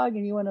health blog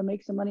and you want to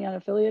make some money on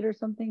affiliate or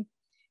something,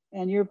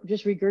 and you're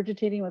just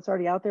regurgitating what's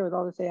already out there with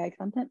all this AI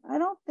content, I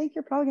don't think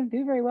you're probably going to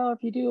do very well.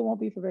 If you do, it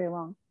won't be for very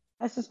long.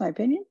 That's just my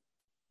opinion.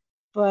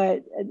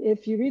 But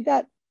if you read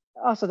that,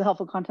 also the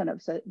helpful content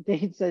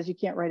update says you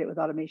can't write it with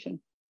automation.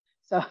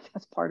 So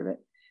that's part of it.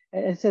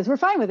 It says we're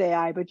fine with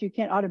AI, but you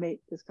can't automate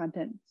this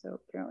content. So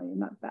apparently you're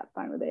not that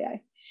fine with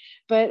AI.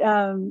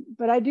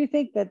 But I do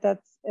think that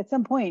that's at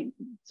some point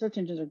search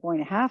engines are going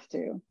to have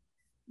to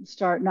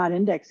start not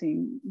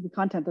indexing the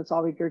content that's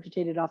all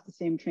regurgitated off the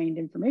same trained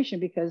information,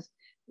 because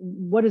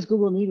what does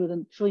Google need with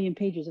a trillion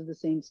pages of the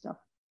same stuff,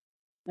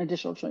 an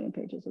additional trillion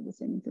pages of the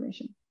same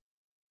information?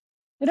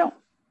 They don't.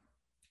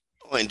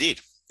 Oh, indeed.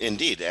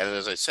 Indeed. And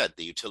as I said,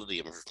 the utility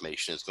of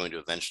information is going to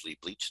eventually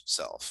bleach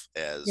itself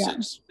as Yeah.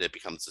 it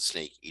becomes the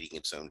snake eating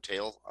its own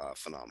tail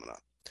phenomena.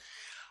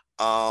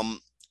 Um,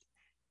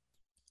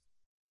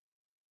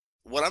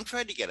 what I'm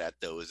trying to get at,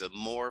 though, is a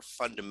more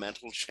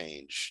fundamental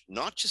change,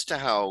 not just to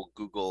how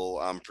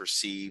Google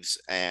perceives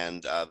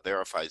and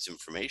verifies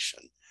information,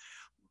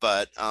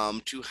 but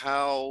to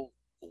how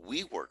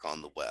we work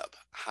on the web,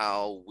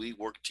 how we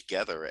work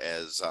together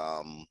as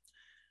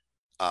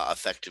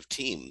effective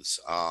teams.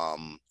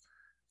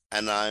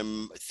 And I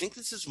think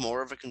this is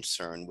more of a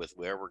concern with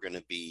where we're going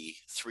to be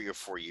 3 or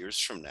 4 years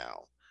from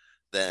now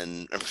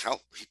than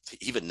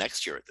even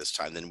next year at this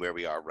time than where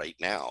we are right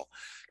now.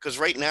 Because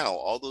right now,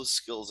 all those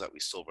skills that we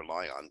still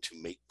rely on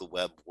to make the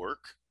web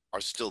work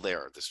are still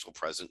there. They're still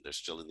present. They're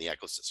still in the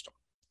ecosystem.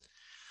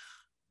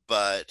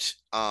 But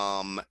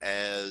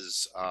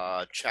as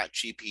Chat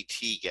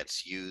GPT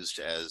gets used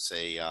as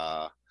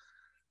a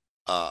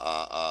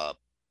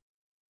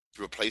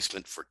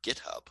replacement for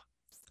GitHub,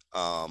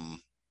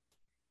 um,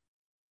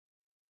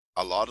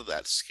 a lot of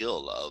that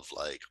skill of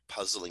like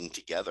puzzling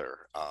together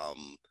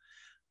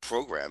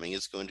programming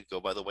is going to go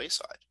by the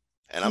wayside.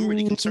 And I'm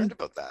really concerned Mm,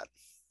 about that.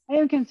 I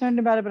am concerned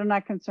about it, but I'm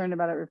not concerned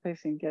about it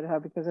replacing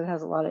GitHub because it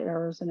has a lot of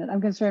errors in it. I'm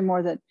concerned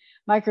more that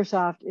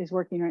Microsoft is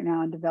working right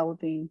now on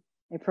developing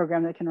a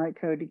program that can write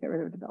code to get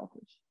rid of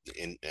developers.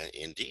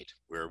 Indeed.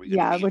 Where are we going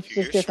to Yeah, be a which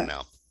few is years from different.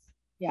 now?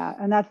 Yeah,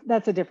 and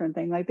that's a different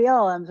thing. Like the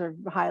LLMs are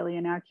highly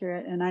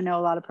inaccurate, and I know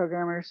a lot of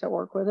programmers that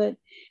work with it,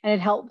 and it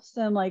helps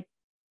them like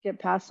get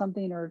past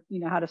something or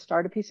how to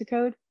start a piece of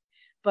code,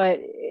 but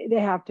they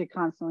have to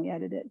constantly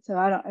edit it. So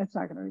I don't. It's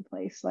not going to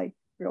replace like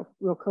real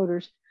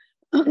coders.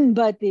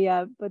 But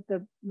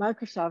the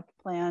Microsoft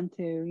plan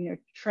to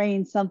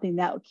train something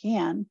that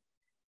can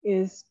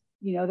is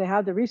they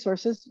have the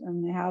resources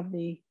and they have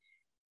the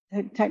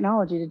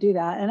technology to do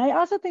that. And I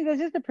also think that's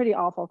just a pretty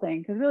awful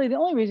thing because really the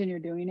only reason you're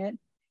doing it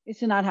is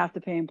to not have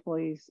to pay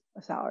employees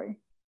a salary.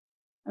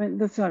 I mean,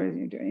 that's the only reason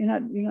you're doing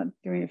it. You're not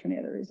doing it for any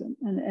other reason.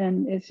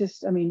 And it's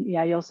just, I mean,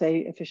 yeah, you'll say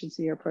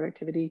efficiency or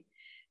productivity,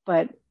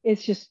 but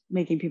it's just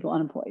making people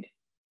unemployed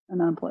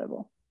and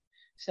unemployable.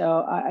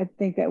 So I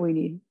think that we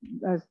need,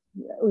 as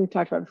we've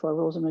talked about before,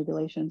 rules and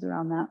regulations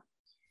around that.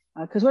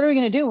 Because what are we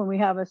going to do when we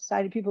have a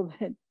society of people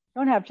that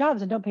don't have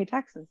jobs and don't pay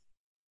taxes?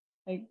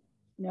 Like,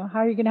 how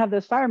are you going to have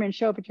those firemen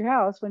show up at your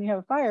house when you have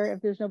a fire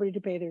if there's nobody to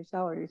pay their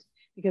salaries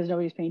because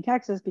nobody's paying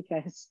taxes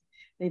because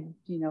the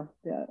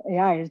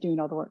AI is doing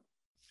all the work.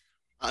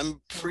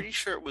 I'm So, pretty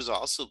sure it was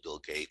also Bill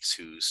Gates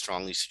who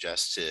strongly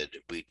suggested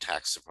we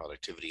tax the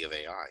productivity of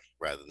AI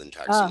rather than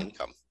taxing ah,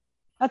 income.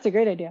 that's a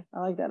great idea.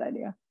 I like that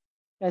idea.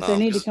 Yes, they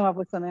need to 'Cause come up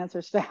with some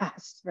answers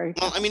fast, very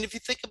well, I fast. mean, if you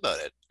think about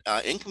it,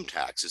 income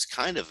tax is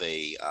kind of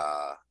a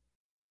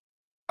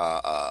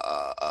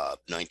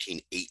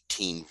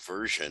 1918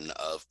 version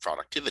of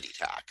productivity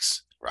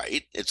tax,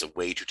 right? It's a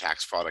way to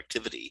tax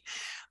productivity,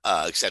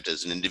 except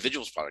as an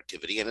individual's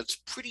productivity, and it's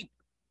pretty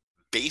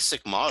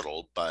basic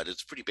model, but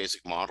it's a pretty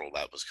basic model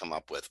that was come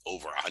up with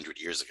over 100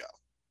 years ago.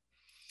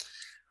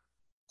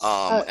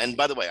 Uh, And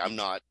by the way,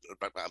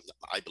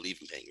 I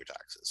believe in paying your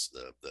taxes.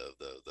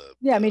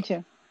 yeah, me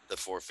too. The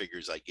four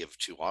figures I give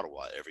to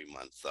Ottawa every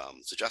month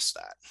suggest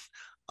that.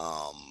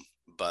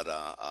 But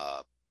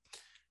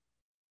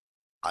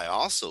I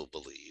also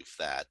believe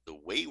that the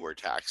way we're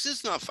taxed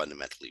is not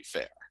fundamentally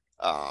fair.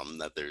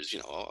 That there's,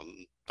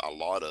 a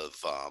lot of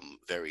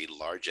very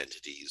large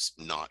entities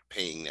not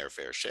paying their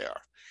fair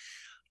share.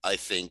 I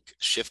think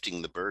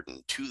shifting the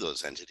burden to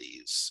those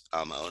entities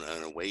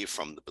and away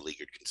from the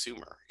beleaguered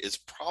consumer is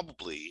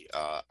probably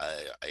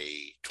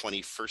a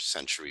 21st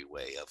century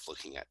way of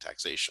looking at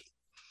taxation.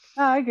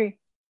 I agree.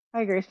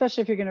 I agree,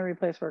 especially if you're going to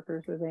replace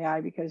workers with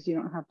AI because you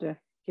don't have to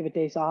give it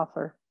days off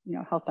or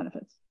health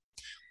benefits.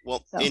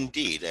 Well, So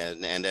indeed,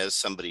 and as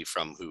somebody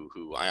from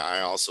who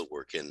I also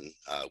work in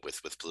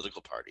with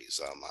political parties,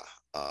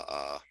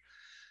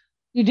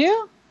 you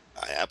do?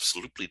 I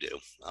absolutely do.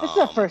 This is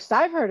the Um, first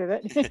I've heard of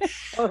it.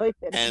 Totally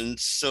kidding. and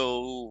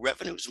so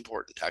revenue is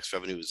important. Tax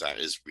revenue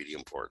is really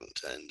important,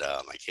 and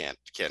I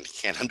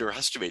can't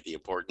underestimate the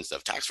importance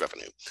of tax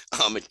revenue.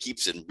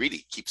 It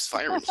really keeps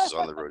fire engines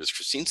on the road, as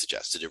Christine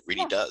suggested. It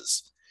really Yeah.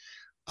 does.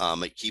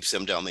 It keeps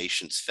them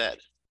Dalmatians fed.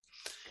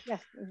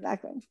 Yes,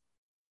 exactly.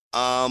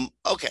 Okay,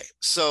 But wait,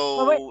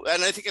 so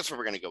and I think that's where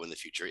we're going to go in the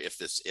future.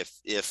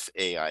 If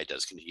AI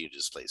does continue to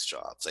displace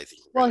jobs, I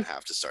think we're going well, to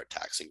have to start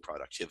taxing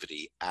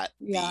productivity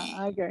yeah,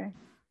 I agree.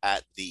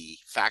 at the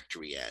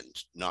factory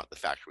end, not the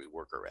factory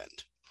worker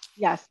end.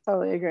 Yes,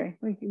 totally agree.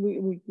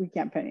 We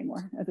can't pay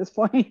anymore at this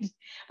point.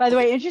 By the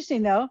Okay. way,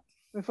 interesting though,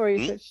 before you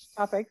Hmm? switch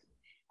topics,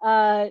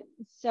 uh,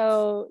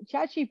 so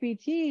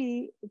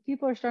ChatGPT,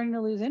 people are starting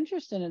to lose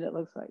interest in it, it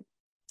looks like.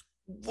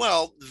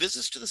 Well,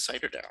 visits to the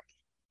site are down.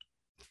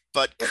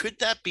 But could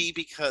that be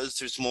because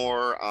there's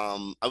more?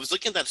 I was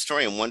looking at that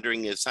story and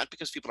wondering, is that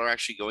because people are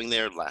actually going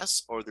there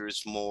less, or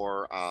there's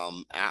more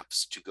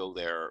apps to go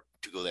there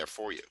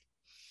for you?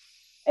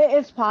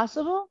 It's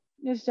possible.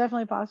 It's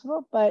definitely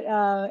possible, but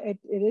it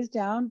is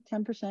down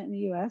 10% in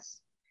the US.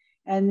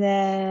 And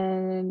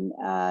then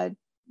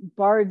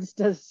Bard's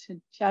does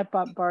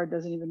chatbot Bard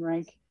doesn't even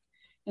rank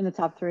in the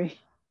top three.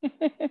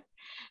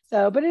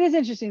 So, but it is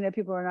interesting that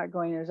people are not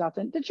going there as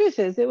often. The truth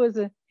is, it was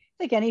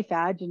like any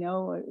fad,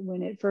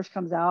 when it first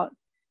comes out,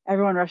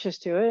 everyone rushes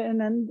to it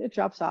and then it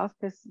drops off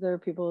because there are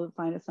people that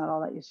find it's not all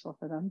that useful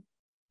for them.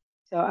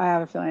 So I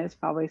have a feeling it's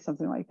probably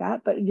something like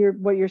that. But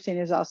what you're saying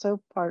is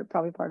also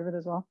probably part of it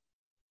as well.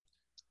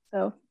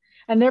 So,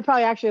 and they're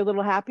probably actually a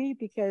little happy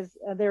because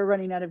they're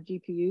running out of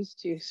GPUs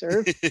to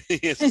serve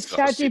Yes, it's Chat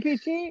cost you.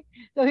 GPT.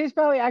 So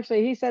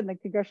he said in the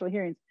congressional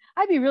hearings,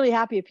 I'd be really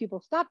happy if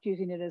people stopped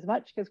using it as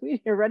much because we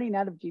are running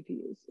out of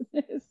GPUs.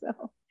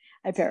 So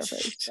I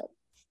paraphrase, but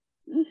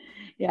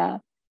yeah.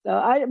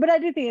 But I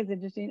do think it's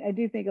interesting. I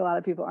do think a lot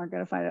of people aren't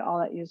going to find it all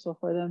that useful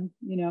for them,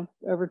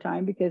 over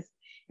time, because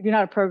if you're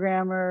not a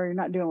programmer, you're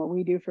not doing what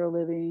we do for a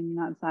living,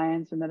 you're not in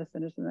science or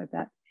medicine or something like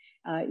that,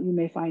 you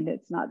may find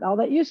it's not all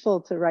that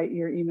useful to write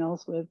your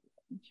emails with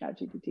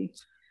ChatGPT.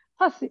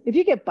 Plus, if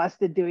you get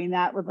busted doing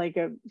that with like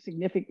a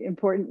significant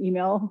important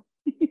email,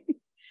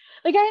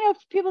 like I know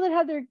people that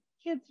have their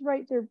kids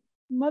write their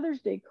Mother's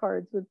Day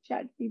cards with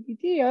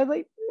ChatGPT. I was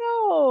like,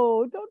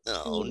 no, don't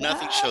No, do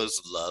nothing that.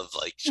 shows love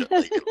like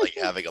Exactly.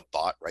 having a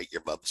bot write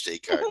your Mother's Day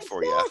card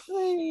for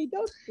you.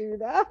 Don't do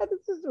that.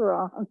 This is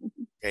wrong.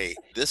 Hey,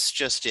 this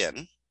just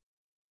in.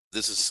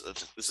 This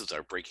is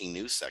our breaking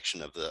news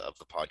section of the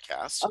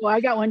podcast. Oh, I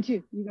got one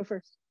too. You go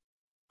first.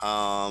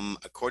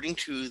 According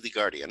to the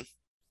Guardian,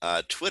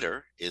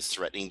 Twitter is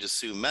threatening to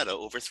sue Meta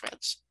over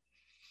threats.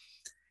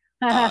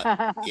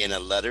 Uh, in a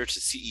letter to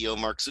CEO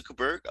Mark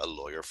Zuckerberg, a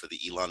lawyer for the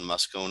Elon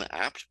Musk owned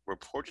app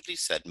reportedly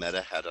said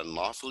Meta had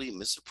unlawfully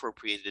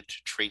misappropriated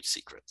trade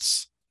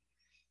secrets.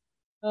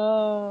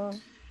 Oh,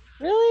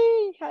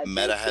 really?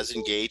 Meta Trade has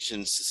secret? engaged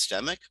in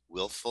systemic,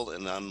 willful,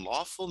 and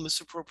unlawful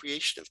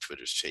misappropriation of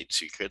Twitter's trade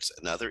secrets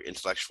and other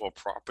intellectual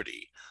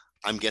property.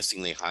 I'm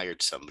guessing they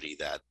hired somebody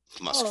that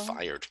Musk Oh,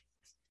 fired.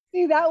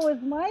 see, that was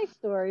my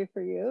story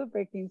for you,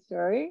 breaking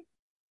story.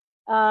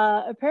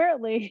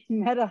 Apparently,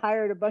 Meta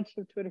hired a bunch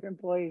of Twitter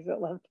employees that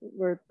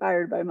were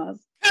fired by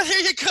Musk.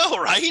 There you go,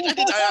 right?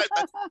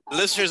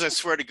 Listeners, I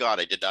swear to God,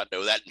 I did not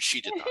know that, and she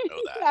did not know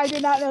that. I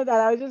did not know that.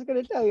 I was just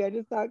going to tell you. I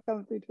just saw it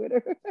come through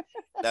Twitter.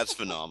 That's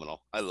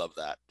phenomenal. I love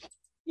that.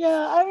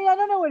 Yeah, I mean, I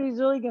don't know what he's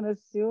really going to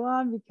sue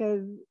on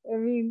because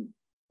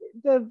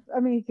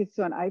he could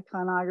sue on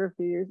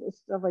iconography or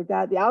stuff like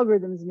that. The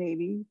algorithms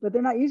maybe, but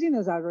they're not using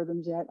those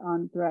algorithms yet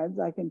on Threads.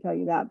 I can tell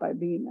you that by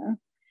being there.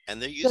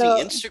 And they're using So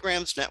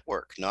Instagram's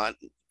network, not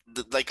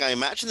like I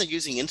imagine they're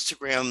using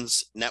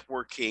Instagram's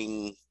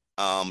networking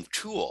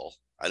tool.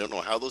 I don't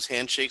know how those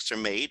handshakes are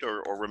made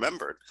or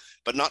remembered,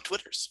 but not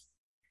Twitter's.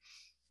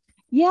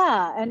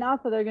 yeah, and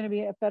also they're going to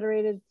be a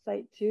federated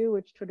site too,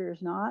 which Twitter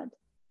is not.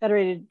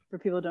 Federated, for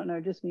people who don't know,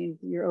 just means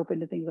you're open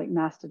to things like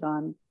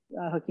Mastodon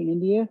hooking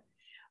into you.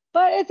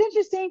 But it's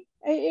interesting.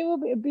 It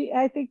will be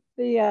I think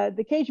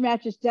the cage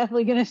match is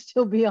definitely going to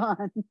still be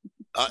on.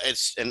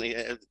 It's and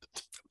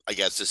I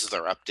guess this is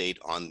our update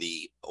on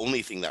the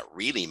only thing that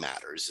really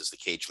matters is the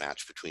cage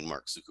match between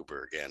Mark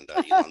Zuckerberg and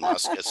Elon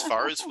Musk. As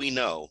far as we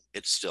know,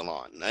 it's still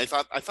on. And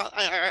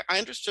I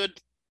understood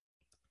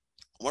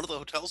one of the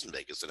hotels in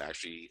Vegas that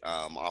actually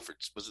offered,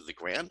 was it the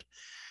Grand,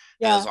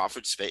 has Yeah,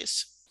 offered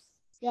space.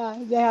 yeah,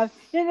 they have.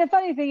 And the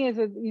funny thing is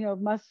that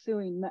Musk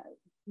suing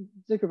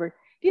Zuckerberg.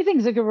 Do you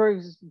think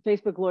Zuckerberg's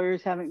Facebook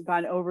lawyers haven't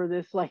gone over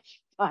this like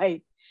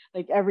by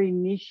like every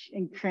niche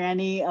and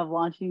cranny of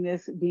launching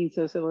this being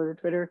so similar to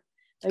Twitter?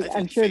 Like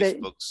I'm sure that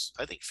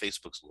I think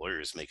Facebook's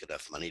lawyers make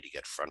enough money to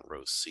get front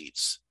row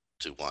seats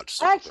to watch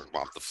actually Zuckerberg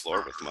mop the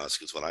floor with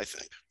Musk is what I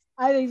think.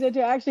 I think so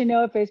too. I actually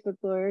know a Facebook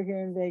lawyer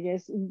here in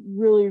Vegas.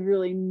 Really,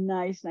 really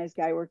nice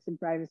guy, works in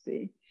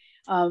privacy.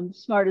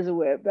 Smart as a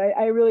whip.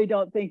 I really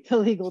don't think the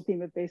legal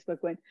team at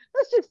Facebook went,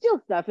 let's just steal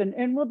stuff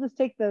and we'll just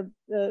take the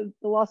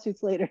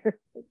lawsuits later.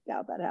 I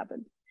doubt that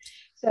happened.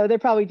 So they're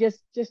probably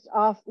just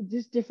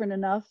different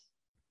enough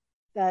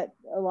that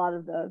a lot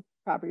of the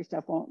property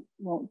stuff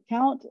won't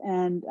count.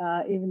 And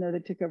even though they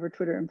took over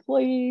Twitter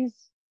employees,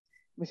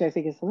 which I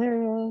think is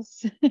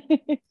hilarious.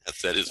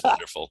 That is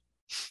wonderful.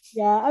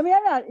 Yeah, I mean,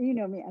 I'm not,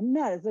 me, I'm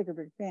not a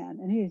Zuckerberg fan,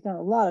 and he's done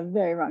a lot of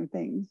very wrong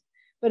things.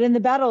 But in the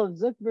battle of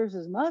Zuck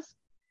versus Musk,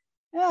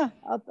 yeah,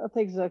 I'll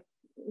take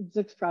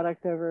Zuck's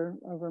product over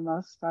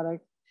Musk's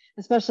product,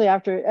 especially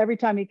after every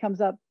time he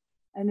comes up.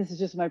 And this is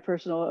just my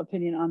personal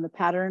opinion on the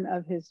pattern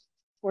of his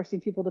forcing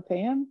people to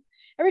pay him.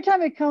 Every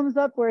time it comes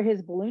up where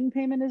his balloon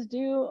payment is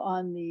due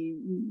on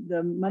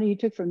the money he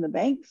took from the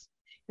banks,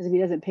 because if he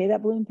doesn't pay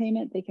that balloon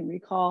payment, they can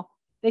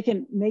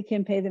make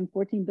him pay them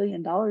 $14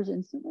 billion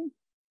instantly.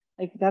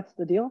 Like that's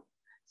the deal.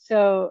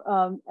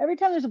 So every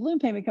time there's a balloon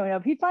payment coming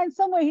up, he finds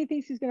some way he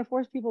thinks he's going to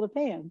force people to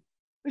pay him,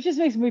 which just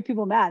makes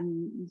people mad.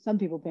 And some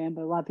people pay him,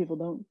 but a lot of people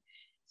don't.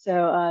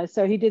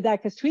 So he did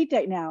that because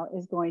TweetDeck now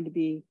is going to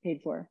be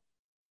paid for.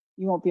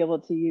 You won't be able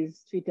to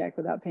use TweetDeck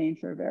without paying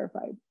for a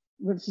verified,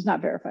 which is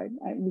not verified.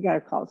 We got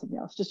to call it something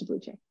else, just a blue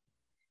check.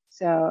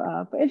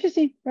 So, but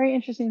interesting, very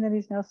interesting that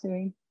he's now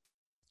suing.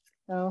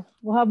 So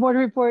we'll have more to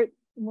report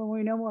when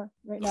we know more.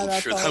 Right now,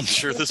 I'm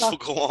sure this will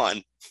go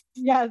on.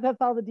 Yeah,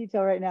 that's all the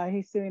detail right now.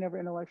 He's suing over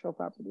intellectual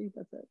property.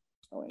 That's it.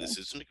 This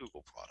isn't a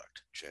Google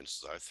product.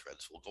 Chances are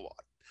threads will go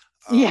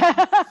on.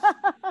 Yeah.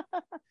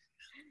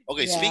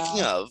 Okay, yeah.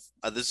 Speaking of,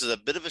 this is a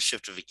bit of a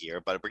shift of a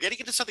gear, but we're getting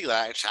into something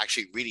that's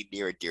actually really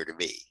near and dear to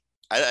me.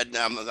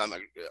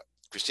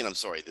 Christine, I'm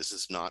sorry, this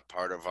is not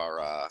part of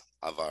our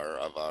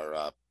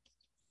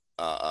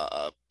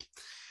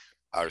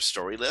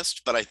story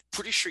list, but I'm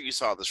pretty sure you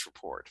saw this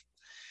report.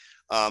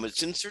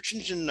 It's in Search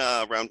Engine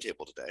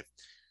Roundtable today.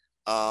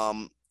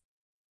 And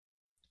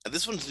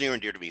this one's near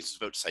and dear to me. It's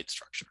about site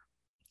structure,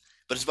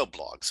 but it's about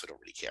blogs, so I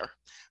don't really care.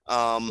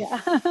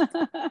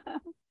 Yeah.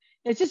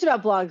 It's just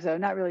about blogs, though.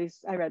 Not really.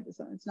 I read this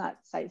one. It's not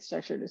site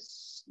structure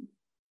just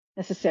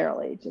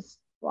necessarily, just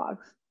blogs.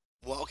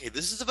 Well, okay,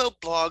 this is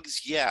about blogs,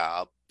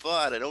 yeah,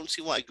 but I don't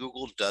see why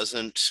Google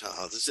doesn't.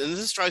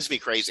 This drives me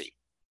crazy.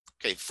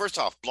 Okay, first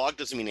off, blog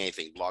doesn't mean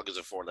anything. Blog is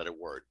a 4-letter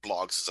word.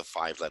 Blogs is a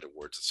 5-letter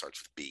word that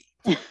starts with B.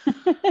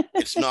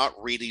 It's not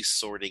really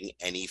sorting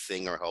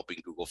anything or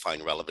helping Google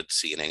find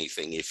relevancy in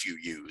anything if you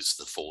use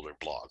the folder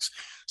blogs.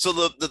 So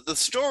the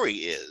story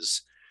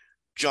is,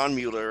 John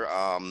Mueller,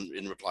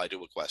 in reply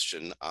to a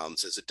question,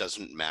 says it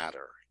doesn't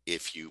matter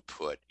if you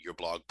put your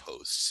blog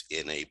posts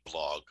in a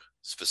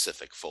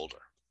blog-specific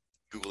folder.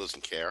 Google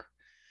doesn't care.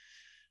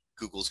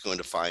 Google's going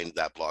to find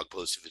that blog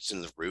post if it's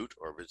in the root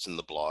or if it's in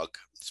the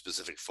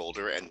blog-specific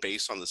folder, and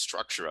based on the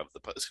structure of the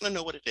post, it's going to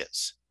know what it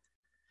is.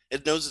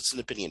 It knows it's an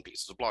opinion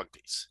piece, it's a blog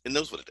piece. It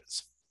knows what it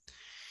is.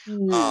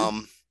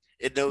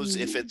 It knows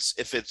if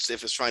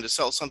it's trying to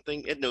sell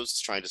something. It knows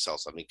it's trying to sell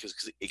something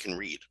because it can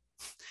read.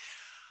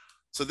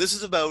 So this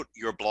is about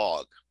your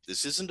blog.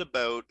 This isn't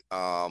about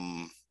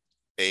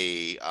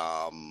a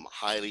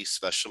highly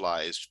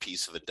specialized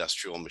piece of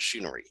industrial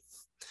machinery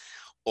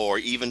or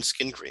even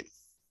skin cream.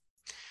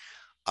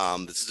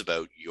 This is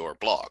about your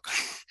blog.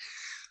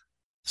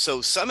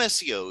 So some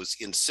SEOs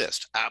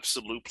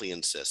absolutely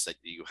insist that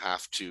you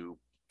have to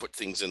put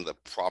things in the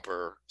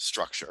proper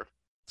structure.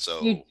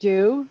 So you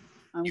do?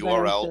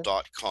 url.com.ca.co.uk,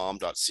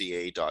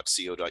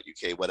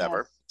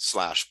 whatever,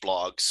 yes.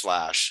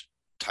 /blog/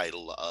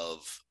 title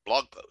of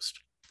blog post.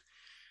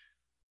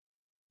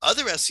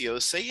 Other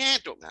SEOs say, yeah,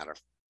 it don't matter.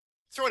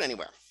 Throw it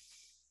anywhere.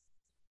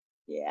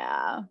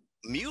 Yeah.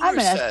 Mueller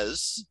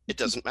says it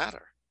doesn't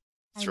matter.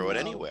 Throw it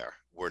anywhere.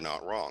 We're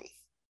not wrong.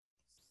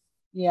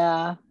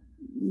 Yeah,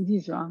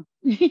 he's wrong.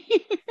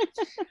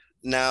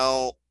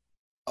 Now,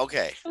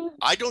 okay,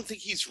 I don't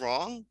think he's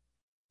wrong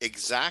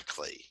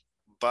exactly,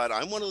 but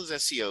I'm one of those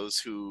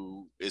SEOs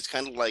who is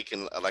kind of like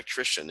an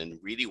electrician and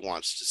really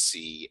wants to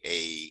see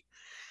a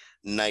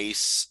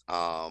nice,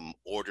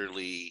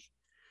 orderly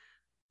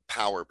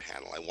power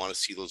panel. I want to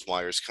see those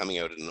wires coming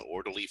out in an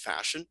orderly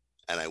fashion,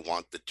 and I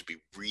want it to be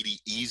really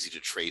easy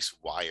to trace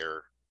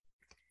wire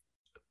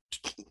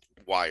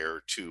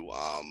to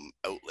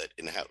outlet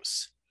in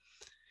house.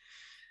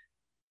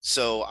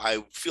 So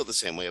I feel the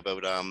same way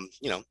about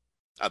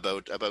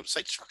about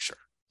site structure.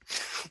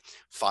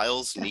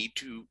 Files need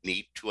to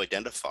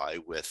identify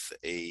with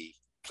a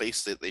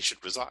place that they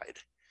should reside.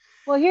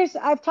 Well,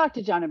 I've talked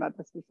to John about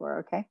this before.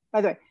 Okay.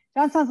 By the way,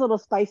 John sounds a little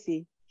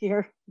spicy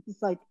here.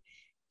 It's like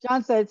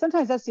John said,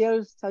 sometimes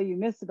SEOs tell you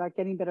myths about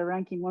getting better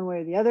ranking one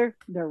way or the other.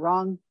 They're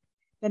wrong.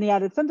 Then he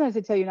added, sometimes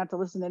they tell you not to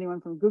listen to anyone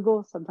from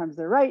Google. Sometimes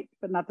they're right,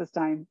 but not this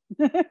time.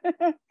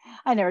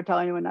 I never tell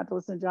anyone not to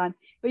listen to John,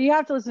 but you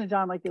have to listen to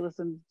John like you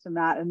listen to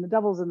Matt, and the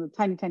devil's in the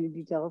tiny, tiny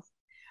details.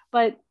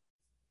 But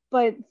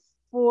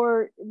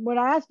for when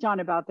I asked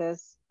John about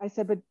this, I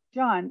said, but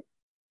John,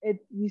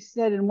 you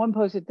said in one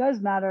post, it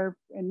does matter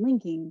in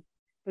linking,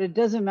 but it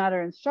doesn't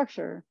matter in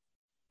structure.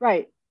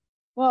 Right.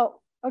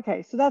 Well,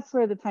 okay. So that's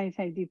where the tiny,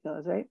 tiny detail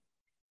is, right?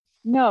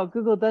 No,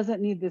 Google doesn't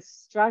need the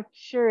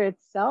structure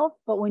itself,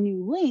 but when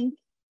you link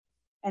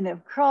and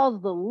it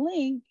crawls the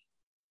link,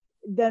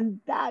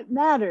 then that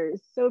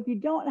matters. So if you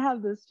don't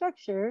have the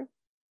structure,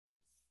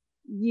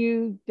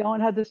 you don't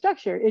have the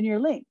structure in your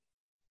link.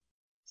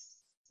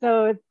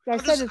 So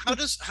how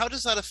does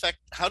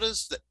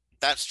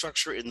that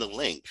structure in the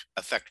link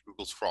affect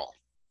Google's crawl?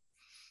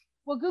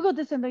 Well, Google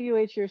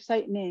disambiguates your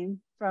site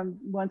name from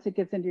once it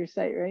gets into your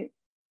site, right?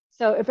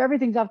 So if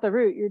everything's off the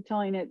root, you're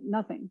telling it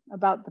nothing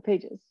about the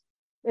pages.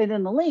 And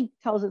then the link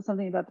tells it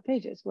something about the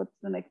pages. What's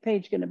the next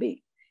page going to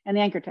be? And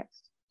the anchor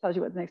text tells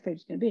you what the next page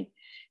is going to be.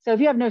 So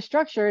if you have no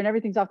structure and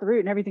everything's off the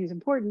root and everything's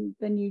important,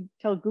 then you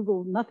tell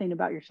Google nothing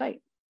about your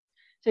site.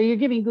 So you're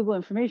giving Google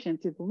information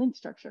through the link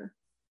structure,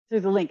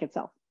 through the link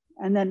itself.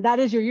 And then that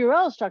is your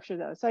URL structure,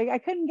 though. So I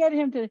couldn't get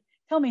him to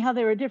tell me how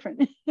they were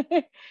different.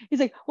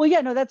 He's like, well,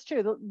 yeah, no, that's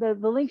true. The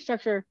link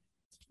structure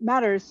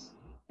matters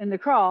in the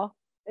crawl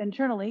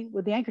internally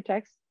with the anchor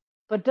text,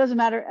 but doesn't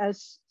matter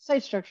as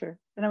site structure.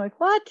 And I'm like,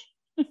 what?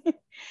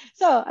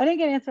 So I didn't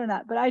get an answer on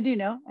that, but I do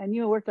know, and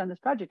you worked on this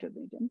project with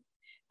me, Jim,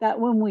 that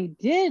when we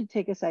did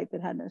take a site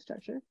that had no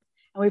structure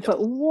and we Yep. put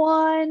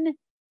one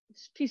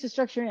piece of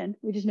structure in,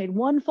 we just made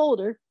one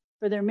folder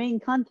for their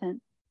main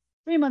content.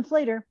 3 months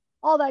later,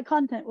 all that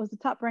content was the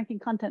top ranking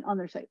content on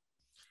their site.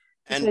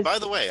 And Because by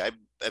the way,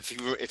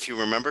 if you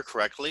remember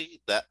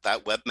correctly, that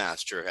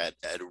webmaster had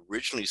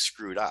originally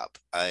screwed up,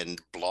 and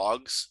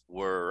blogs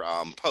were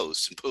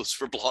posts, and posts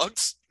were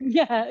blogs.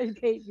 yeah,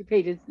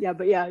 pages, yeah,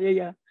 but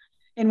yeah.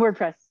 In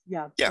WordPress,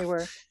 yeah, Yeah. they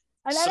were.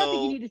 And I don't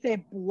think you So need to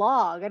say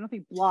blog. I don't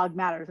think blog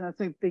matters. And that's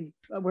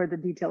where the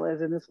detail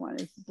is in this one.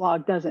 Is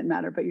blog doesn't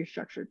matter, but your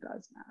structure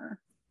does matter.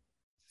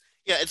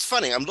 yeah, it's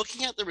funny. I'm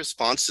looking at the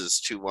responses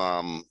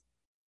to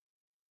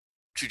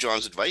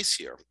John's advice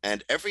here,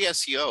 and every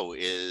SEO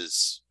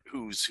is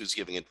who's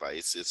giving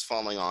advice is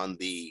falling on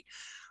the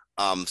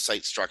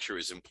site structure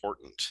is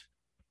important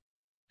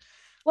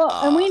Well,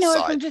 and we know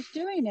it from side. just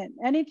doing it.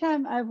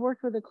 Anytime I've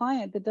worked with a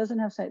client that doesn't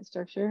have site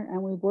structure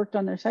and we've worked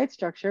on their site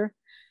structure,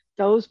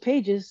 those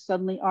pages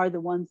suddenly are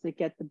the ones that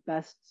get the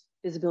best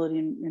visibility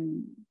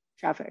and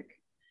traffic.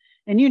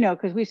 And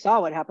because we saw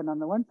what happened on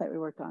the one site we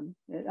worked on.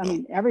 I No,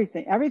 mean,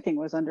 everything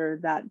was under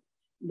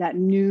that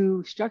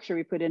new structure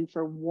we put in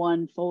for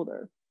one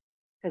folder.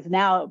 Because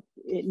now,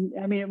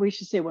 we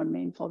should say one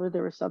main folder.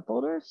 There were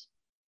subfolders,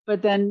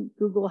 but then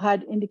Google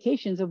had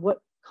indications of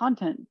what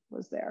content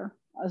was there,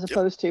 as yep,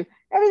 opposed to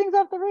everything's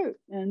off the root.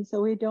 And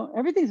so we don't.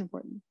 Everything's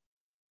important.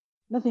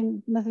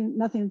 Nothing's.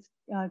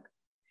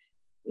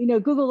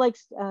 Google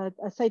likes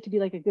a site to be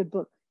like a good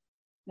book.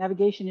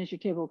 Navigation is your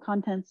table of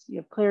contents. You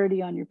have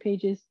clarity on your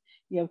pages.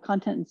 You have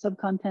content and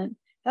subcontent.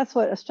 That's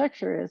what a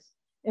structure is.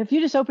 If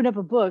you just open up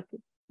a book,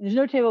 there's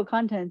no table of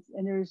contents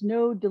and there's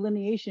no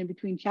delineation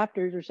between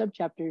chapters or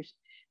subchapters,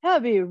 that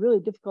would be a really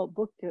difficult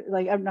book to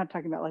like. I'm not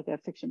talking about like a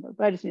fiction book,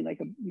 but I just mean like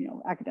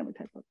a academic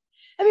type book.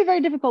 That'd be a very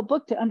difficult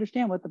book to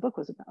understand what the book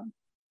was about.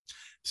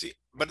 see,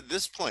 but at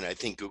this point, I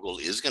think Google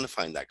is going to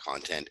find that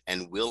content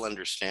and will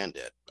understand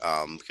it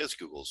because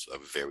Google's a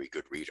very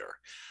good reader.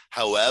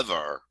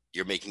 However,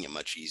 you're making it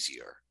much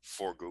easier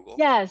for Google,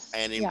 Yes,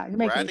 and yeah, you're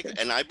making it easier.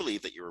 and I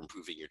believe that you're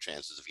improving your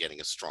chances of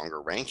getting a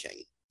stronger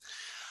ranking.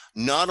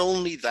 Not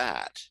only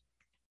that,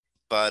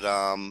 but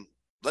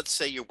let's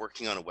say you're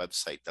working on a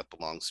website that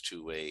belongs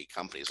to a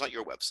company. It's not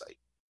your website,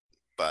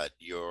 but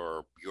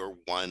you're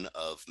one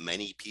of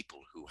many people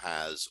who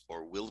has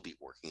or will be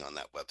working on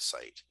that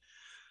website.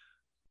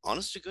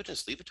 Honest to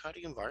goodness, leave a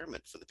tidy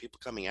environment for the people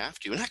coming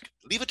after you, and heck,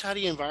 leave a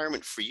tidy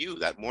environment for you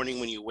that morning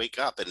when you wake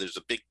up and there's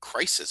a big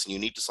crisis and you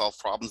need to solve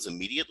problems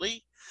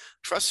immediately.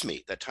 Trust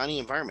me, that tiny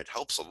environment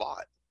helps a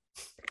lot.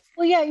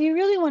 Well, yeah, you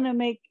really want to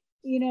make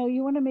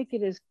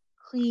it as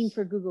clean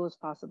for Google as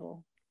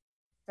possible,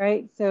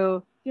 right?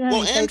 So you don't have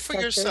Well, any and site for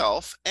structure.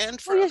 yourself and Well,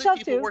 for other yourself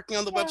people too. working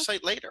on the Yeah,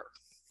 website later.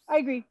 I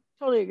agree.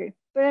 Totally agree.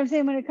 But I'm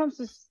saying when it comes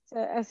to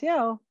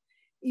SEO,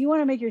 you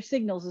want to make your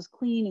signals as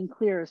clean and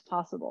clear as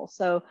possible.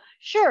 So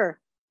sure,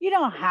 you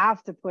don't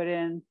have to put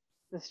in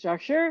the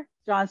structure.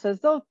 John says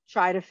they'll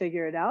try to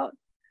figure it out,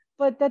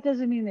 but that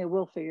doesn't mean they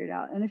will figure it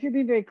out. And if you're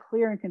being very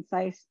clear and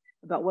concise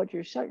about what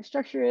your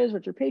structure is,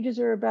 what your pages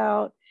are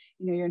about,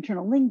 your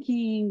internal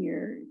linking,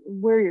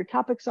 where your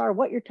topics are,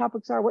 what your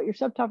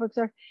subtopics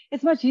are,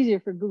 it's much easier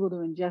for Google to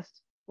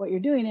ingest what you're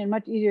doing and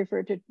much easier for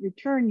it to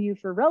return you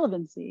for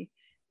relevancy,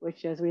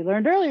 which, as we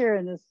learned earlier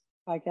in this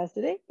podcast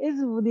today, is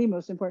the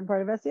most important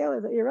part of SEO,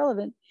 is that you're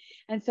relevant.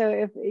 And so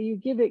if you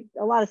give it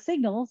a lot of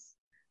signals,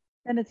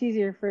 then it's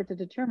easier for it to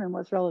determine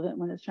what's relevant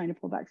when it's trying to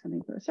pull back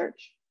something for a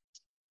search.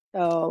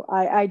 So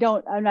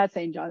I'm not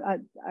saying John,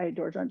 I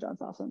adore John.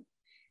 John's awesome.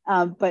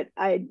 But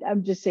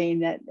I'm just saying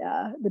that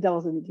the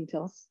devil's in the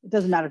details. It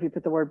doesn't matter if you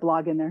put the word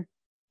blog in there,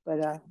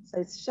 but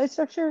site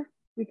structure,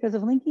 because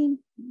of linking,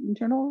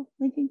 internal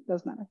linking,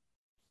 does matter.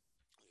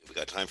 We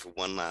got time for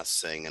one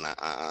last thing, and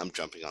I'm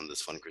jumping on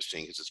this one,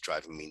 Christine, because it's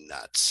driving me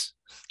nuts.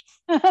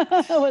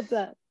 What's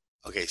that?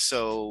 Okay,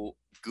 so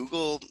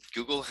Google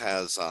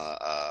has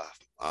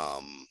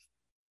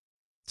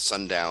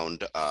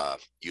sundowned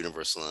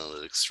Universal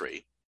Analytics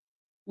 3.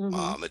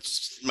 Mm-hmm. It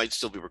might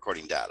still be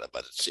recording data,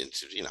 but it's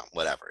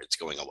whatever. It's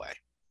going away.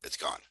 It's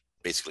gone.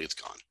 Basically, it's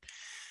gone.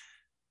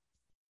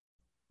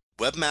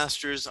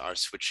 Webmasters are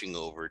switching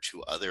over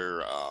to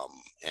other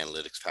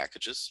analytics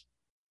packages,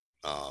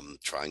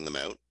 trying them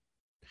out.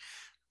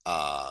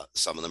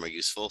 Some of them are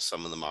useful,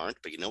 some of them aren't.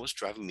 But you know what's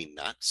driving me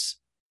nuts?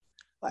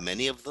 What?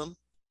 Many of them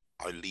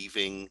are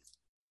leaving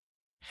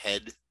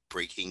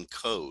head-breaking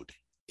code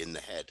in the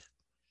head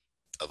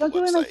of a Don't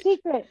give away my website.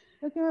 secret.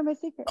 Don't give away my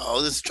secret.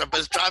 Oh, this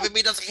is driving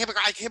me nuts.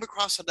 I came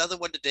across another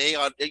one today.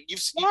 On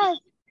Yes.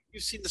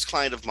 you've seen this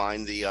client of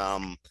mine. The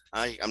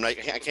I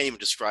can't even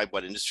describe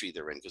what industry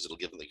they're in because it'll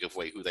give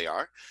away who they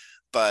are.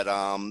 But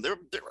they're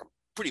a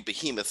pretty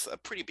behemoth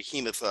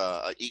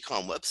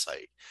ecom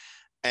website,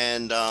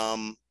 and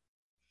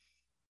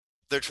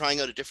they're trying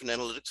out a different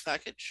analytics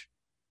package.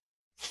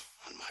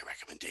 on my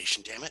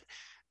recommendation, damn it.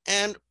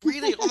 And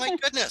really, oh my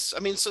goodness. I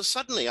mean, so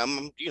suddenly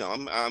I'm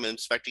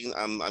inspecting,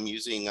 I'm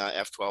using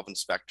F12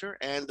 inspector,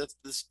 and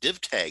this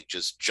div tag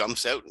just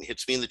jumps out and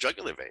hits me in the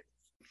jugular vein.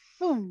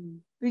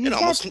 Boom. Did It you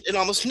almost catch? it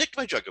almost nicked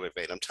my jugular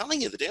vein. I'm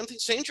telling you, the damn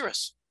thing's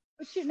dangerous.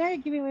 But shoot, now you're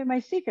giving away my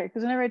secret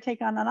because whenever I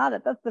take on an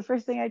audit, that's the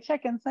first thing I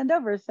check and send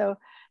over. So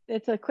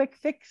it's a quick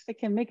fix that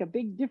can make a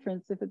big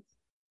difference if it's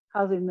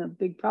causing a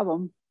big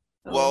problem.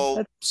 So Well,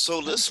 that's so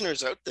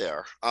listeners out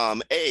there,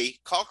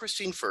 call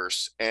Christine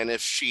first, and if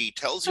she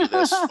tells you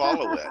this,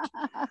 follow it.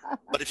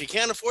 But if you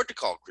can't afford to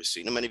call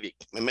Christina, many of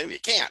you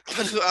can't.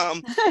 But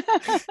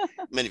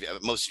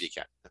most of you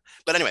can't.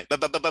 But anyway,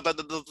 but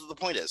the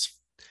point is,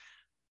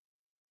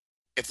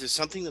 if there's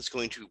something that's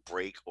going to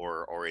break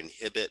or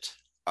inhibit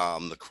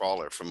the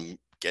crawler from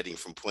getting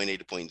from point A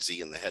to point Z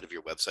in the head of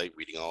your website,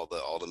 reading all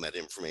the meta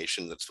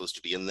information that's supposed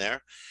to be in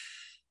there,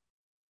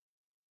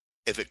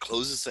 if it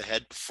closes the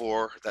head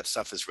before that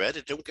stuff is read,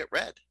 it don't get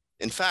read.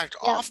 In fact,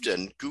 yeah.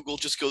 often Google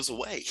just goes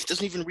away. It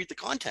doesn't even read the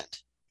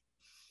content.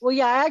 Well,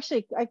 yeah, I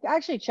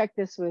actually checked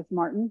this with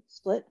Martin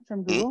Split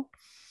from Hmm? Google.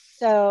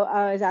 So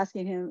I was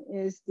asking him,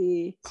 is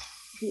the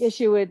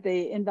issue with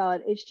the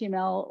invalid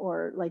HTML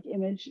or like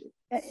image,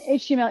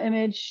 HTML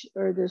image,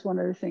 or there's one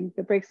other thing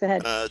that breaks the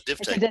head. Div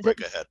I said, tag will does it?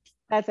 break ahead.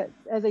 That's it.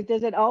 I was like,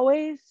 does it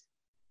always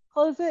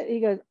close it?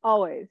 He goes,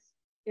 always.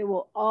 It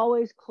will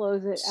always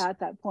close it at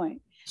that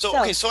point. So,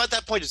 okay, So so at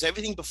that point, is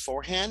everything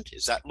beforehand?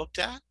 Is that looked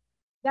at?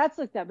 that's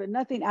looked at, but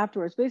nothing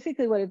afterwards.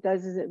 Basically, what it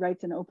does is it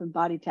writes an open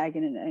body tag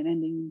and an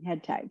ending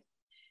head tag.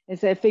 And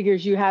so it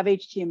figures you have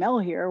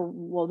HTML here.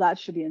 Well, that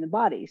should be in the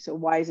body. So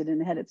why is it in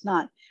the head? It's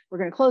not. We're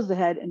going to close the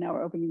head and now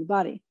we're opening the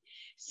body.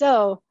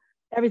 So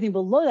everything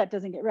below that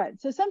doesn't get read.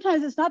 So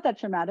sometimes it's not that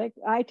traumatic.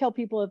 I tell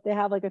people if they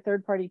have like a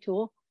third-party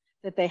tool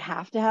that they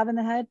have to have in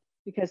the head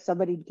because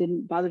somebody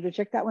didn't bother to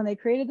check that when they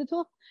created the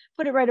tool,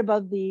 put it right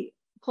above the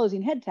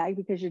closing head tag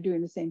because you're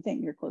doing the same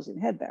thing. You're closing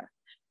the head there.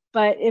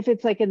 But if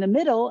it's like in the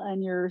middle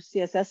and your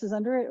CSS is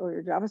under it or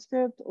your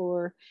JavaScript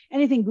or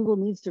anything Google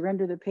needs to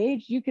render the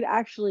page, you could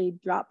actually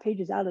drop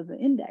pages out of the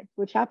index,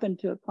 which happened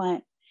to a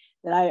client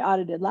that I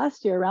audited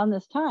last year around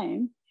this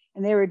time.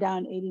 And they were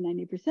down 80,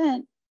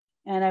 90%.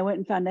 And I went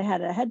and found they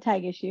had a head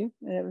tag issue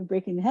that was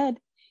breaking the head.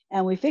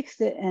 And we fixed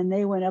it and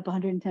they went up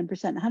 110%.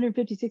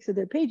 156 of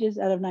their pages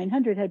out of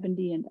 900 had been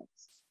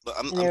de-indexed. But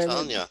And I'm they were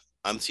telling like, you,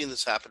 I'm seeing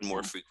this happen more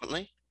yeah,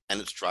 frequently, and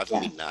it's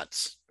driving me yeah.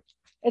 nuts.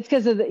 It's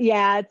because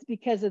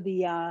of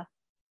the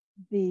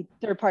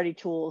third-party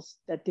tools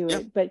that do Yeah.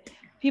 it. But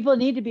people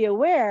need to be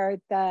aware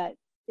that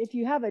if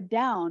you have a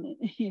down,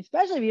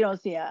 especially if you don't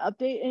see an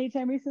update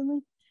anytime recently,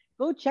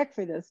 go check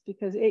for this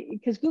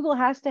because Google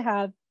has to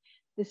have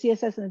the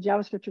CSS and the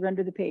JavaScript to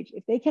render the page.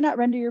 If they cannot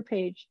render your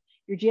page,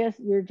 your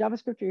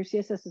JavaScript or your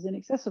CSS is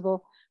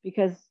inaccessible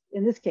because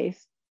in this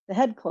case, the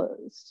head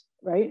closed,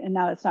 right? And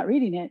now it's not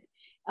reading it.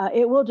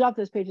 It will drop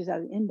those pages out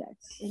of the index.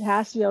 It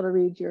has to be able to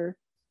read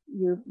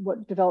what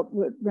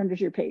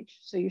renders your page.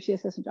 So your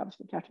CSS and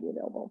JavaScript have to be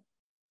available.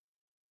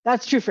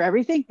 That's true for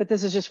everything, but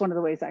this is just one of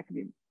the ways that can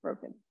be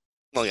broken.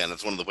 Well, yeah,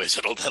 that's one of the ways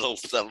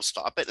that'll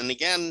stop it. And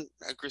again,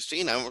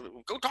 Christina,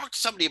 go talk to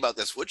somebody about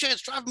this, would you?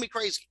 It's driving me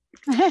crazy.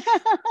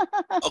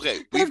 Okay,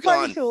 we've Third-party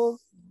gone.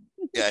 tools.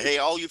 Yeah, hey,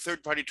 all you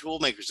third-party tool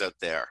makers out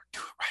there, do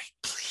it right,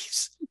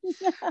 please.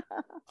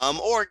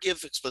 Or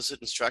give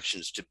explicit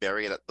instructions to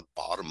bury it at the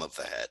bottom of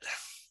the head.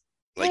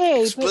 Like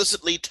Hey,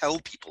 explicitly tell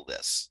people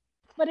this.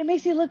 but it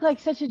makes you look like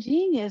such a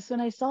genius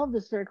when I solved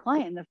this for a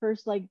client the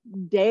first like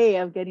day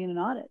of getting an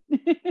audit.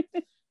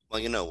 Well,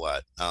 you know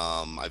what?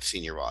 I've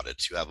seen your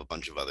audits. You have a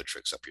bunch of other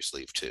tricks up your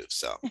sleeve too.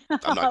 So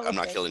I'm not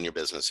Okay. killing your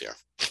business here.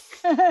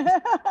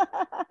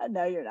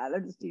 No, you're not.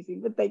 I'm just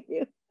teasing, but thank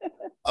you.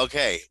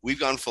 Okay, we've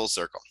gone full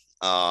circle.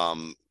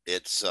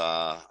 It's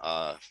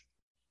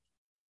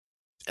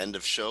end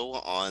of show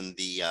on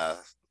the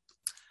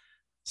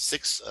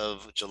 6th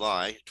of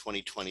July,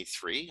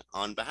 2023.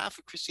 On behalf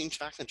of Christine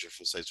Chaklinger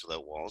from Sites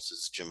Without Walls, this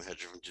is Jim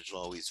Hedger from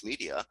Digital Always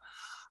Media.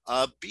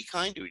 Be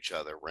kind to each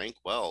other, rank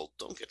well,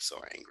 don't get so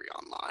angry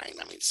online.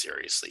 I mean,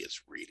 seriously,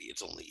 it's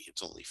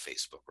only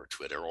Facebook or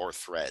Twitter or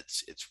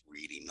Threads. It's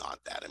really not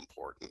that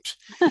important.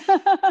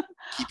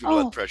 Keep your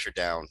blood pressure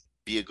down,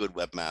 be a good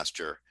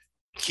webmaster,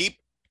 keep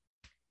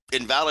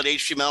invalid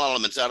HTML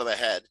elements out of the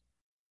head,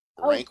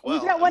 rank well.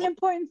 We've got one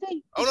important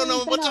thing. Oh no,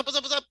 what's up?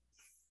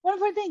 One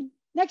important thing.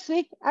 Next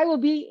week I will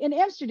be in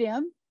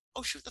Amsterdam.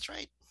 Oh shoot, that's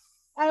right.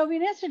 I will be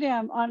in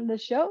Amsterdam on the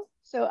show.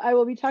 So I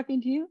will be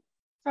talking to you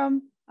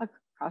from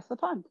across the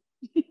pond.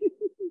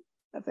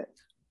 That's it.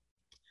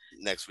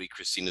 Next week,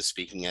 Christina's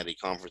speaking at a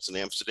conference in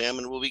Amsterdam,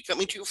 and we'll be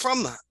coming to you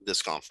from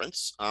this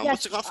conference. Yes.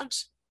 What's the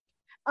conference?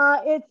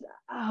 It's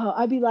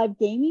IB Live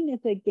Gaming.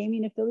 It's a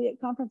gaming affiliate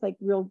conference, like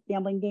real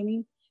gambling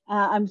gaming.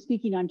 I'm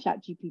speaking on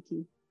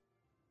ChatGPT.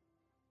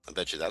 I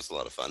bet you that's a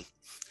lot of fun.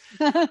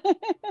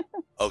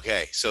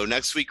 Okay, so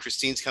next week,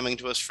 Christine's coming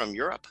to us from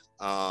Europe,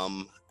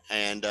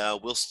 and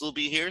we'll still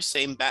be here,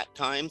 same bat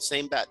time,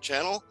 same bat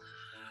channel.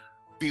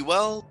 Be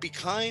well, be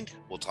kind.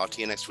 We'll talk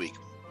to you next week.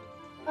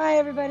 Bye,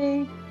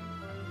 everybody.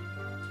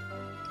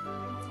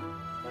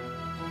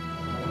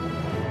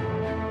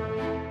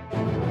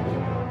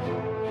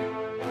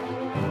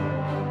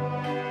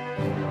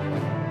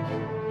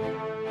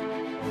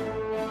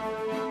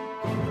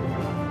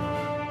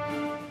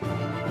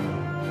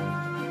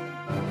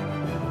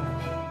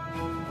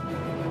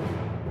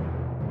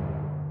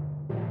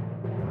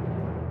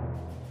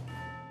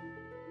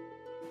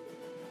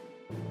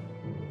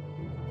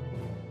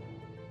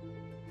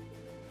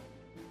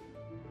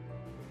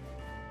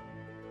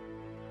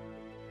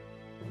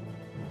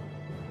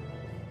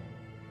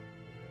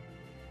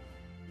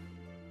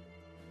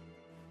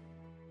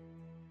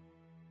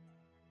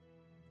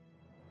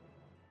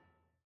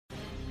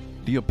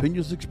 The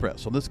opinions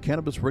expressed on this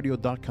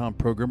CannabisRadio.com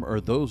program are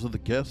those of the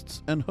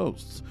guests and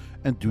hosts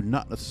and do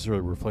not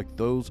necessarily reflect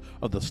those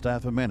of the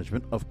staff and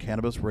management of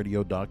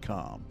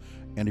CannabisRadio.com.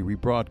 Any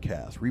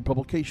rebroadcast,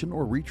 republication,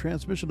 or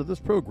retransmission of this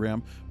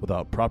program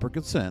without proper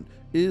consent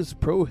is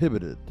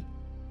prohibited.